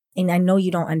of, and I know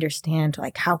you don't understand,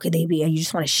 like, how could they be? You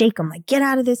just want to shake them, like, get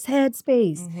out of this head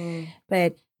space.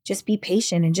 But just be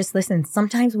patient and just listen.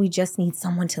 Sometimes we just need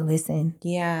someone to listen.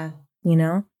 Yeah. You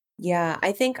know? Yeah.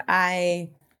 I think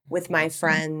with my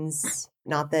friends,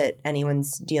 not that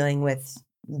anyone's dealing with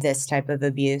this type of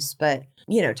abuse, but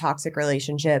toxic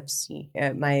relationships,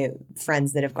 my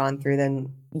friends that have gone through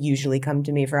them usually come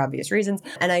to me for obvious reasons.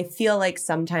 And I feel like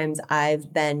sometimes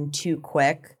I've been too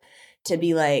quick to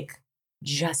be like,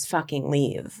 just fucking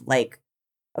leave. Like,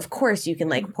 of course you can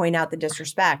like point out the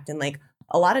disrespect, and like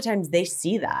a lot of times they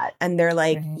see that and they're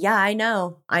like, yeah, I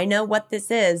know what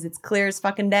this is. It's clear as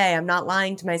fucking day. I'm not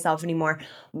lying to myself anymore,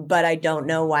 but I don't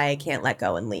know why I can't let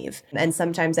go and leave. And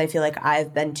sometimes I feel like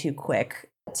I've been too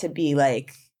quick to be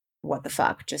like, what the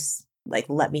fuck? Just like,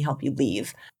 let me help you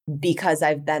leave, because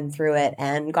I've been through it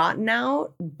and gotten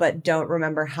out, but don't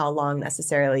remember how long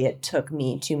necessarily it took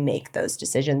me to make those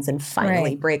decisions and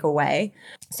finally break away.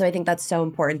 So I think that's so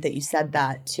important that you said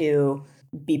that, to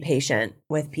be patient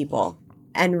with people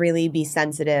and really be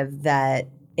sensitive that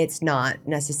it's not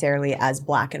necessarily as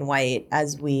black and white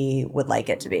as we would like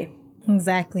it to be.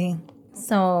 Exactly.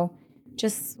 So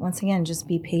just, once again, just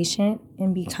be patient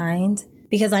and be kind,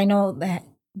 because I know that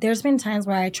there's been times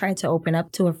where I tried to open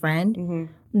up to a friend.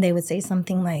 Mm-hmm. They would say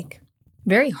something like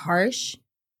very harsh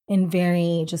and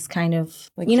very just kind of,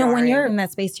 like, jarring. When you're in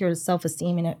that space, your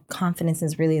self-esteem and confidence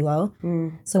is really low.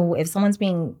 So if someone's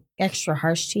being extra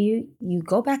harsh to you, you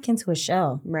go back into a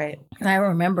shell. Right. And I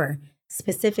remember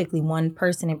specifically one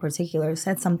person in particular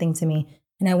said something to me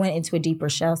and I went into a deeper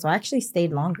shell. So I actually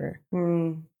stayed longer.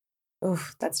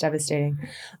 Oof, that's devastating.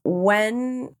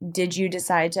 When did you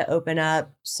decide to open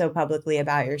up so publicly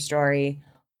about your story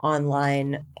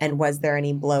online? And was there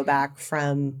any blowback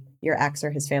from your ex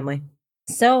or his family?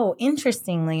 So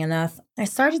interestingly enough, I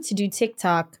started to do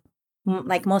TikTok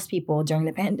like most people during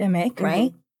the pandemic,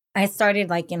 right? I started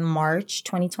like in March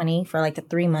 2020 for like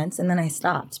 3 months, and then I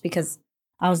stopped because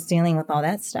I was dealing with all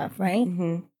that stuff, right?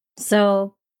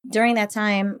 So during that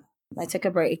time, I took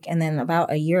a break, and then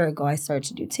about a year ago, I started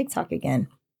to do TikTok again.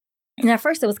 And at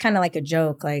first, it was kind of like a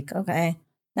joke, like, okay.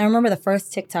 And I remember the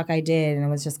first TikTok I did, and it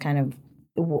was just kind of,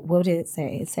 what did it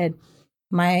say? It said,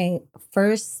 my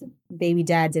first baby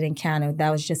dad didn't count. That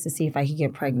was just to see if I could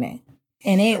get pregnant.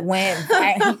 And it went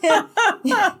viral.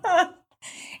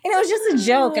 And it was just a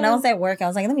joke. And I was at work. I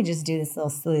was like, let me just do this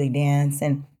little silly dance.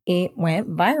 And it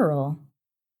went viral.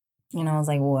 And I was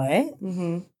like, what?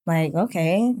 Like,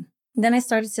 okay. Then I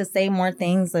started to say more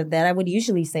things that I would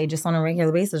usually say just on a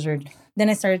regular basis. Or then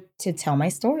I started to tell my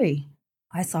story.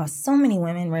 I saw so many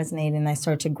women resonate, and I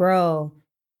started to grow.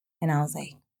 And I was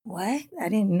like, what? I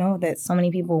didn't know that so many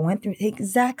people went through the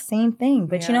exact same thing.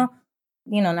 But,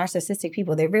 narcissistic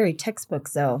people, they're very textbook.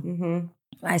 So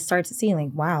I started to see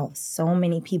like, wow, so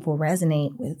many people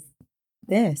resonate with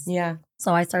this. Yeah.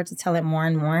 So I started to tell it more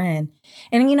and more. And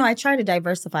I try to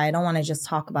diversify. I don't want to just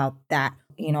talk about that,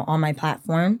 on my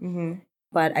platform.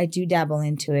 But I do dabble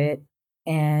into it.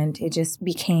 And it just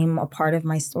became a part of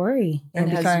my story. And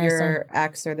has your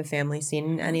ex or the family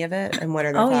seen any of it? And what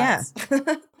are their thoughts?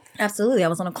 Yeah. Absolutely. I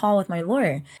was on a call with my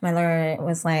lawyer. My lawyer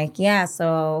was like, yeah,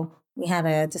 so we had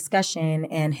a discussion,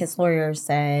 and his lawyer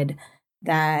said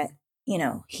that,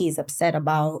 he's upset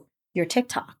about your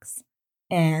TikToks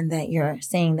and that you're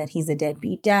saying that he's a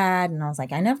deadbeat dad. And I was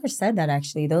like, I never said that,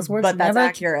 actually. Those words but that's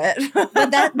accurate.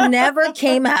 But that never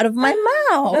came out of my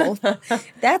mouth.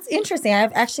 That's interesting.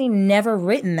 I've actually never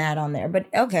written that on there, but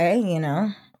okay,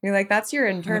 You're like, that's your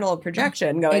internal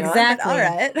projection going on. All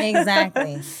right.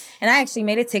 Exactly. And I actually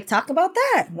made a TikTok about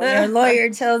that. When your lawyer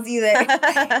tells you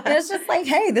that. And it's just like,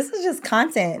 hey, this is just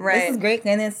content. Right. This is great.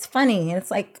 And it's funny. And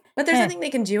it's like, but there's nothing they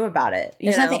can do about it.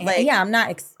 There's nothing. Like, yeah, I'm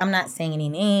not saying any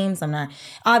names. I'm not.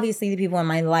 Obviously, the people in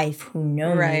my life who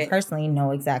know me personally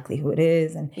know exactly who it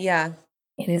is. And yeah,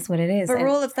 it is what it is. But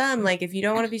rule of thumb, like, if you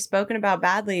don't want to be spoken about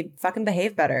badly, fucking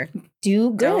behave better.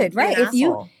 Do good. Right. If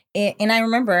you, and I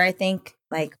remember, I think,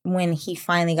 like, when he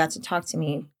finally got to talk to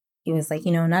me, he was like,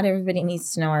 not everybody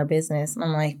needs to know our business. And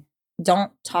I'm like,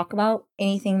 don't talk about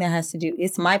anything that has to do.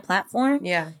 It's my platform.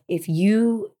 Yeah. If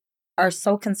you are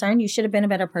so concerned, you should have been a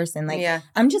better person. Like,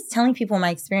 I'm just telling people my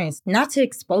experience, not to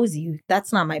expose you.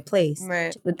 That's not my place.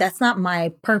 Right. But that's not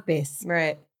my purpose.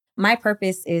 Right. My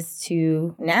purpose is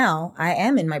to, now I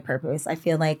am in my purpose. I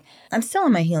feel like I'm still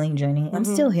on my healing journey. I'm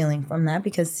still healing from that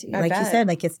because, like you said,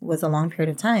 like, it was a long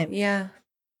period of time. Yeah.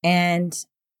 And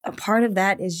a part of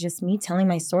that is just me telling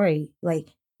my story. Like,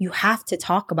 you have to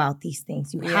talk about these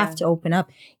things. You have to open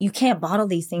up. You can't bottle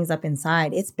these things up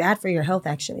inside. It's bad for your health,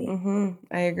 actually.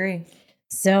 I agree.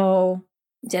 So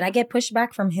did I get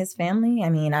pushback from his family?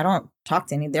 I mean, I don't talk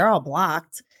to any. They're all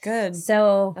blocked. Good.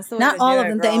 So That's the way not to do all of it,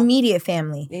 them, girl. the immediate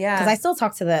family. Yeah. Because I still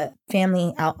talk to the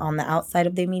family out on the outside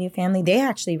of the immediate family. They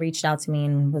actually reached out to me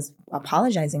and was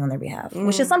apologizing on their behalf,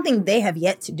 which is something they have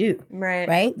yet to do.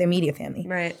 Right? The immediate family.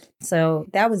 Right. So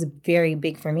that was very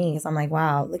big for me because I'm like,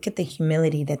 wow, look at the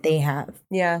humility that they have.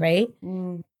 Yeah. Right?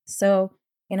 So,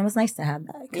 and it was nice to have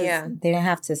that because they didn't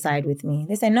have to side with me.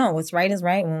 They said, no, what's right is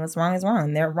right and what's wrong is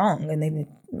wrong. They're wrong. And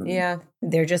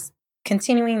they're just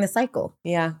continuing the cycle.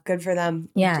 Yeah. Good for them.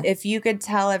 Yeah. If you could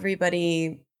tell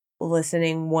everybody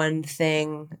listening one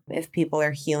thing, if people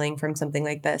are healing from something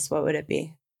like this, what would it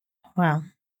be? Wow.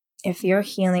 If you're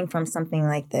healing from something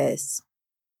like this,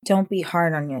 don't be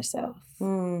hard on yourself.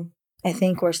 I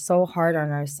think we're so hard on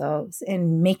ourselves,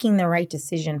 and making the right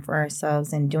decision for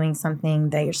ourselves and doing something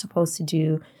that you're supposed to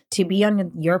do to be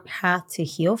on your path to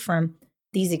heal from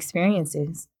these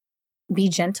experiences. Be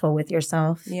gentle with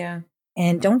yourself. Yeah.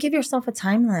 And don't give yourself a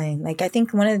timeline. Like, I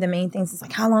think one of the main things is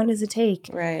like, how long does it take?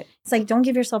 Right. It's like, don't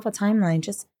give yourself a timeline.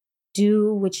 Just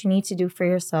do what you need to do for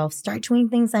yourself. Start doing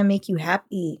things that make you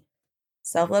happy.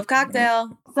 Self-love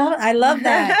cocktail. So I love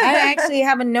that. I actually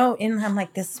have a note and I'm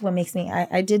like, this is what makes me,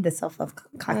 I did the self-love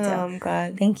cocktail. Oh, I'm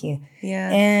glad. Thank you.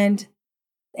 Yeah. And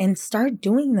start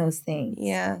doing those things.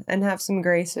 Yeah. And have some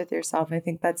grace with yourself. I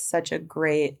think that's such a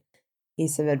great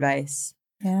piece of advice.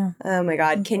 Yeah. Oh my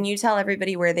God. Can you tell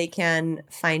everybody where they can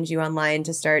find you online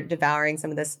to start devouring some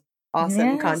of this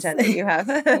awesome content that you have?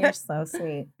 You're so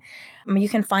sweet. You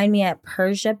can find me at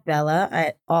Persia Bella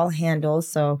at all handles.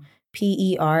 So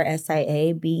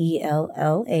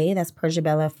PersiaBella. That's Persia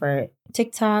Bella for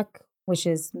TikTok, which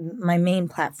is my main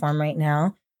platform right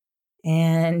now,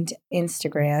 and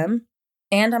Instagram.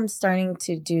 And I'm starting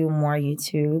to do more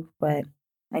YouTube, but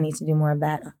I need to do more of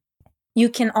that. You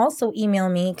can also email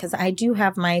me because I do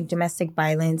have my domestic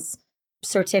violence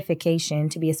certification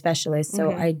to be a specialist.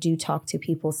 So I do talk to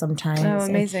people sometimes. Oh,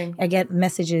 amazing. I get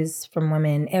messages from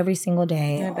women every single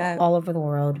day all over the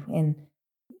world. And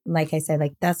like I said,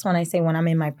 like that's when I say when I'm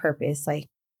in my purpose, like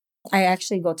I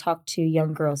actually go talk to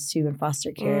young girls too in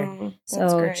foster care.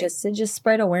 So great. just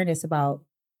spread awareness about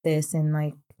this and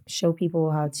like show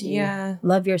people how to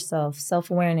love yourself,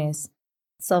 self-awareness,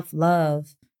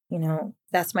 self-love. You know,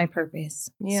 that's my purpose.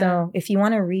 Yeah. So if you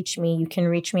want to reach me, you can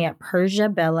reach me at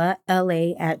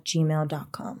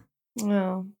persiabella@gmail.com.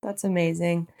 Oh, that's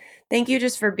amazing. Thank you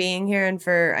just for being here and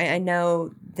for, I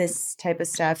know this type of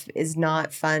stuff is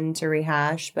not fun to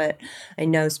rehash, but I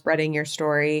know spreading your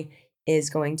story is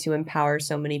going to empower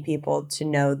so many people to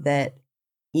know that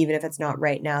even if it's not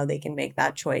right now, they can make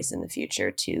that choice in the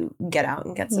future to get out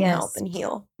and get some help and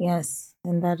heal. Yes.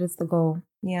 And that is the goal.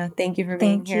 Yeah. Thank you for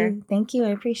being here. Thank you. I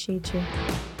appreciate you.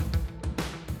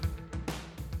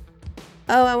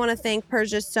 Oh, I want to thank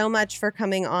Persia so much for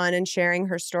coming on and sharing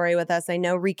her story with us. I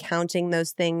know recounting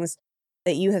those things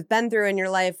that you have been through in your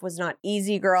life was not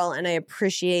easy, girl. And I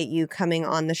appreciate you coming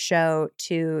on the show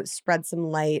to spread some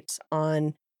light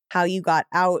on how you got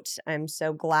out. I'm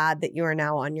so glad that you are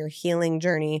now on your healing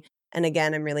journey. And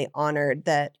again, I'm really honored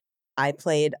that I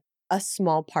played a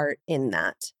small part in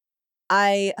that.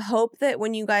 I hope that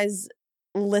when you guys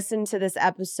listen to this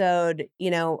episode, you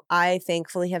know, I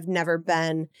thankfully have never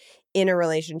been in a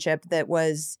relationship that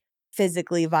was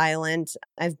physically violent.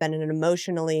 I've been in an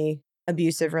emotionally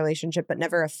abusive relationship, but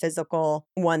never a physical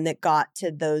one that got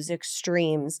to those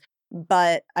extremes.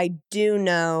 But I do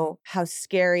know how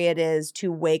scary it is to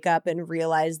wake up and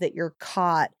realize that you're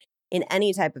caught in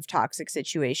any type of toxic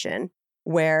situation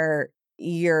where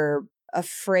you're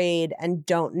afraid and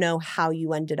don't know how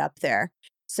you ended up there.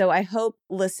 So I hope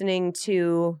listening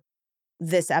to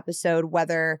this episode,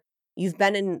 whether you've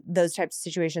been in those types of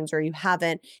situations or you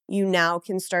haven't, you now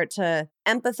can start to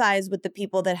empathize with the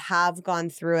people that have gone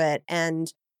through it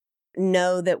and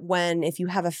know that if you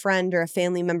have a friend or a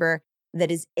family member that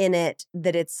is in it,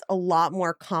 that it's a lot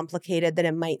more complicated than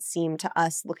it might seem to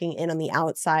us looking in on the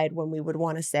outside when we would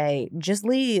want to say, just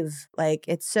leave. Like,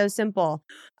 it's so simple.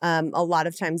 A lot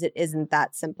of times it isn't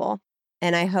that simple.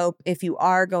 And I hope if you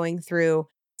are going through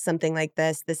something like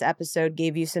this episode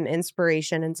gave you some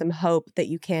inspiration and some hope that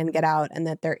you can get out and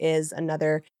that there is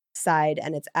another side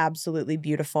and it's absolutely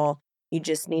beautiful. You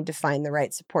just need to find the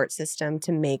right support system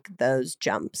to make those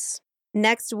jumps.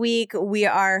 Next week, we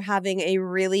are having a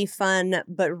really fun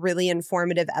but really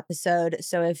informative episode.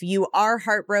 So if you are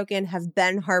heartbroken, have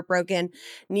been heartbroken,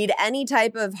 need any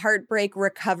type of heartbreak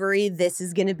recovery, this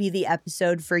is going to be the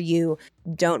episode for you.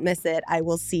 Don't miss it. I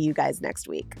will see you guys next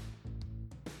week.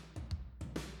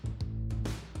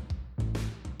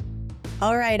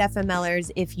 All right,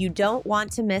 FMLers, if you don't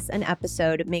want to miss an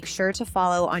episode, make sure to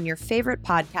follow on your favorite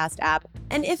podcast app.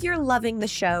 And if you're loving the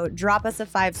show, drop us a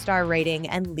 5-star rating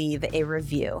and leave a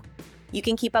review. You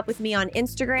can keep up with me on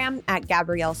Instagram at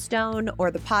Gabrielle Stone or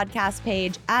the podcast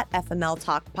page at FML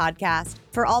Talk Podcast.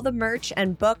 For all the merch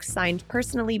and books signed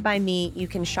personally by me, you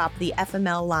can shop the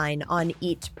FML line on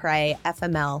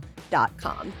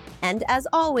eatprayfml.com. And as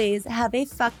always, have a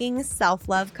fucking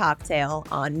self-love cocktail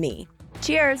on me.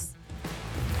 Cheers!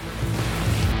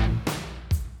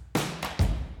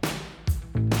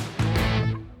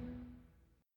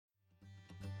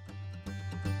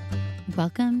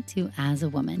 Welcome to As a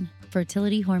Woman,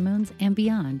 Fertility Hormones and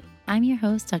Beyond. I'm your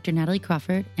host, Dr. Natalie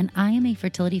Crawford, and I am a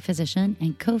fertility physician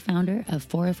and co-founder of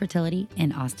Fora Fertility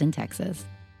in Austin, Texas.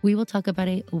 We will talk about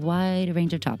a wide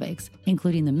range of topics,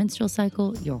 including the menstrual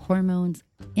cycle, your hormones,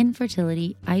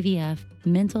 infertility, IVF,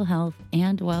 mental health,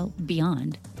 and, well,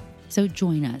 beyond. So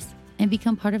join us and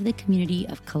become part of the community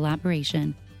of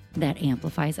collaboration that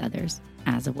amplifies others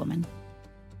as a woman.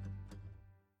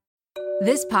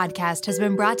 This podcast has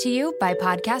been brought to you by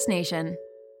Podcast Nation.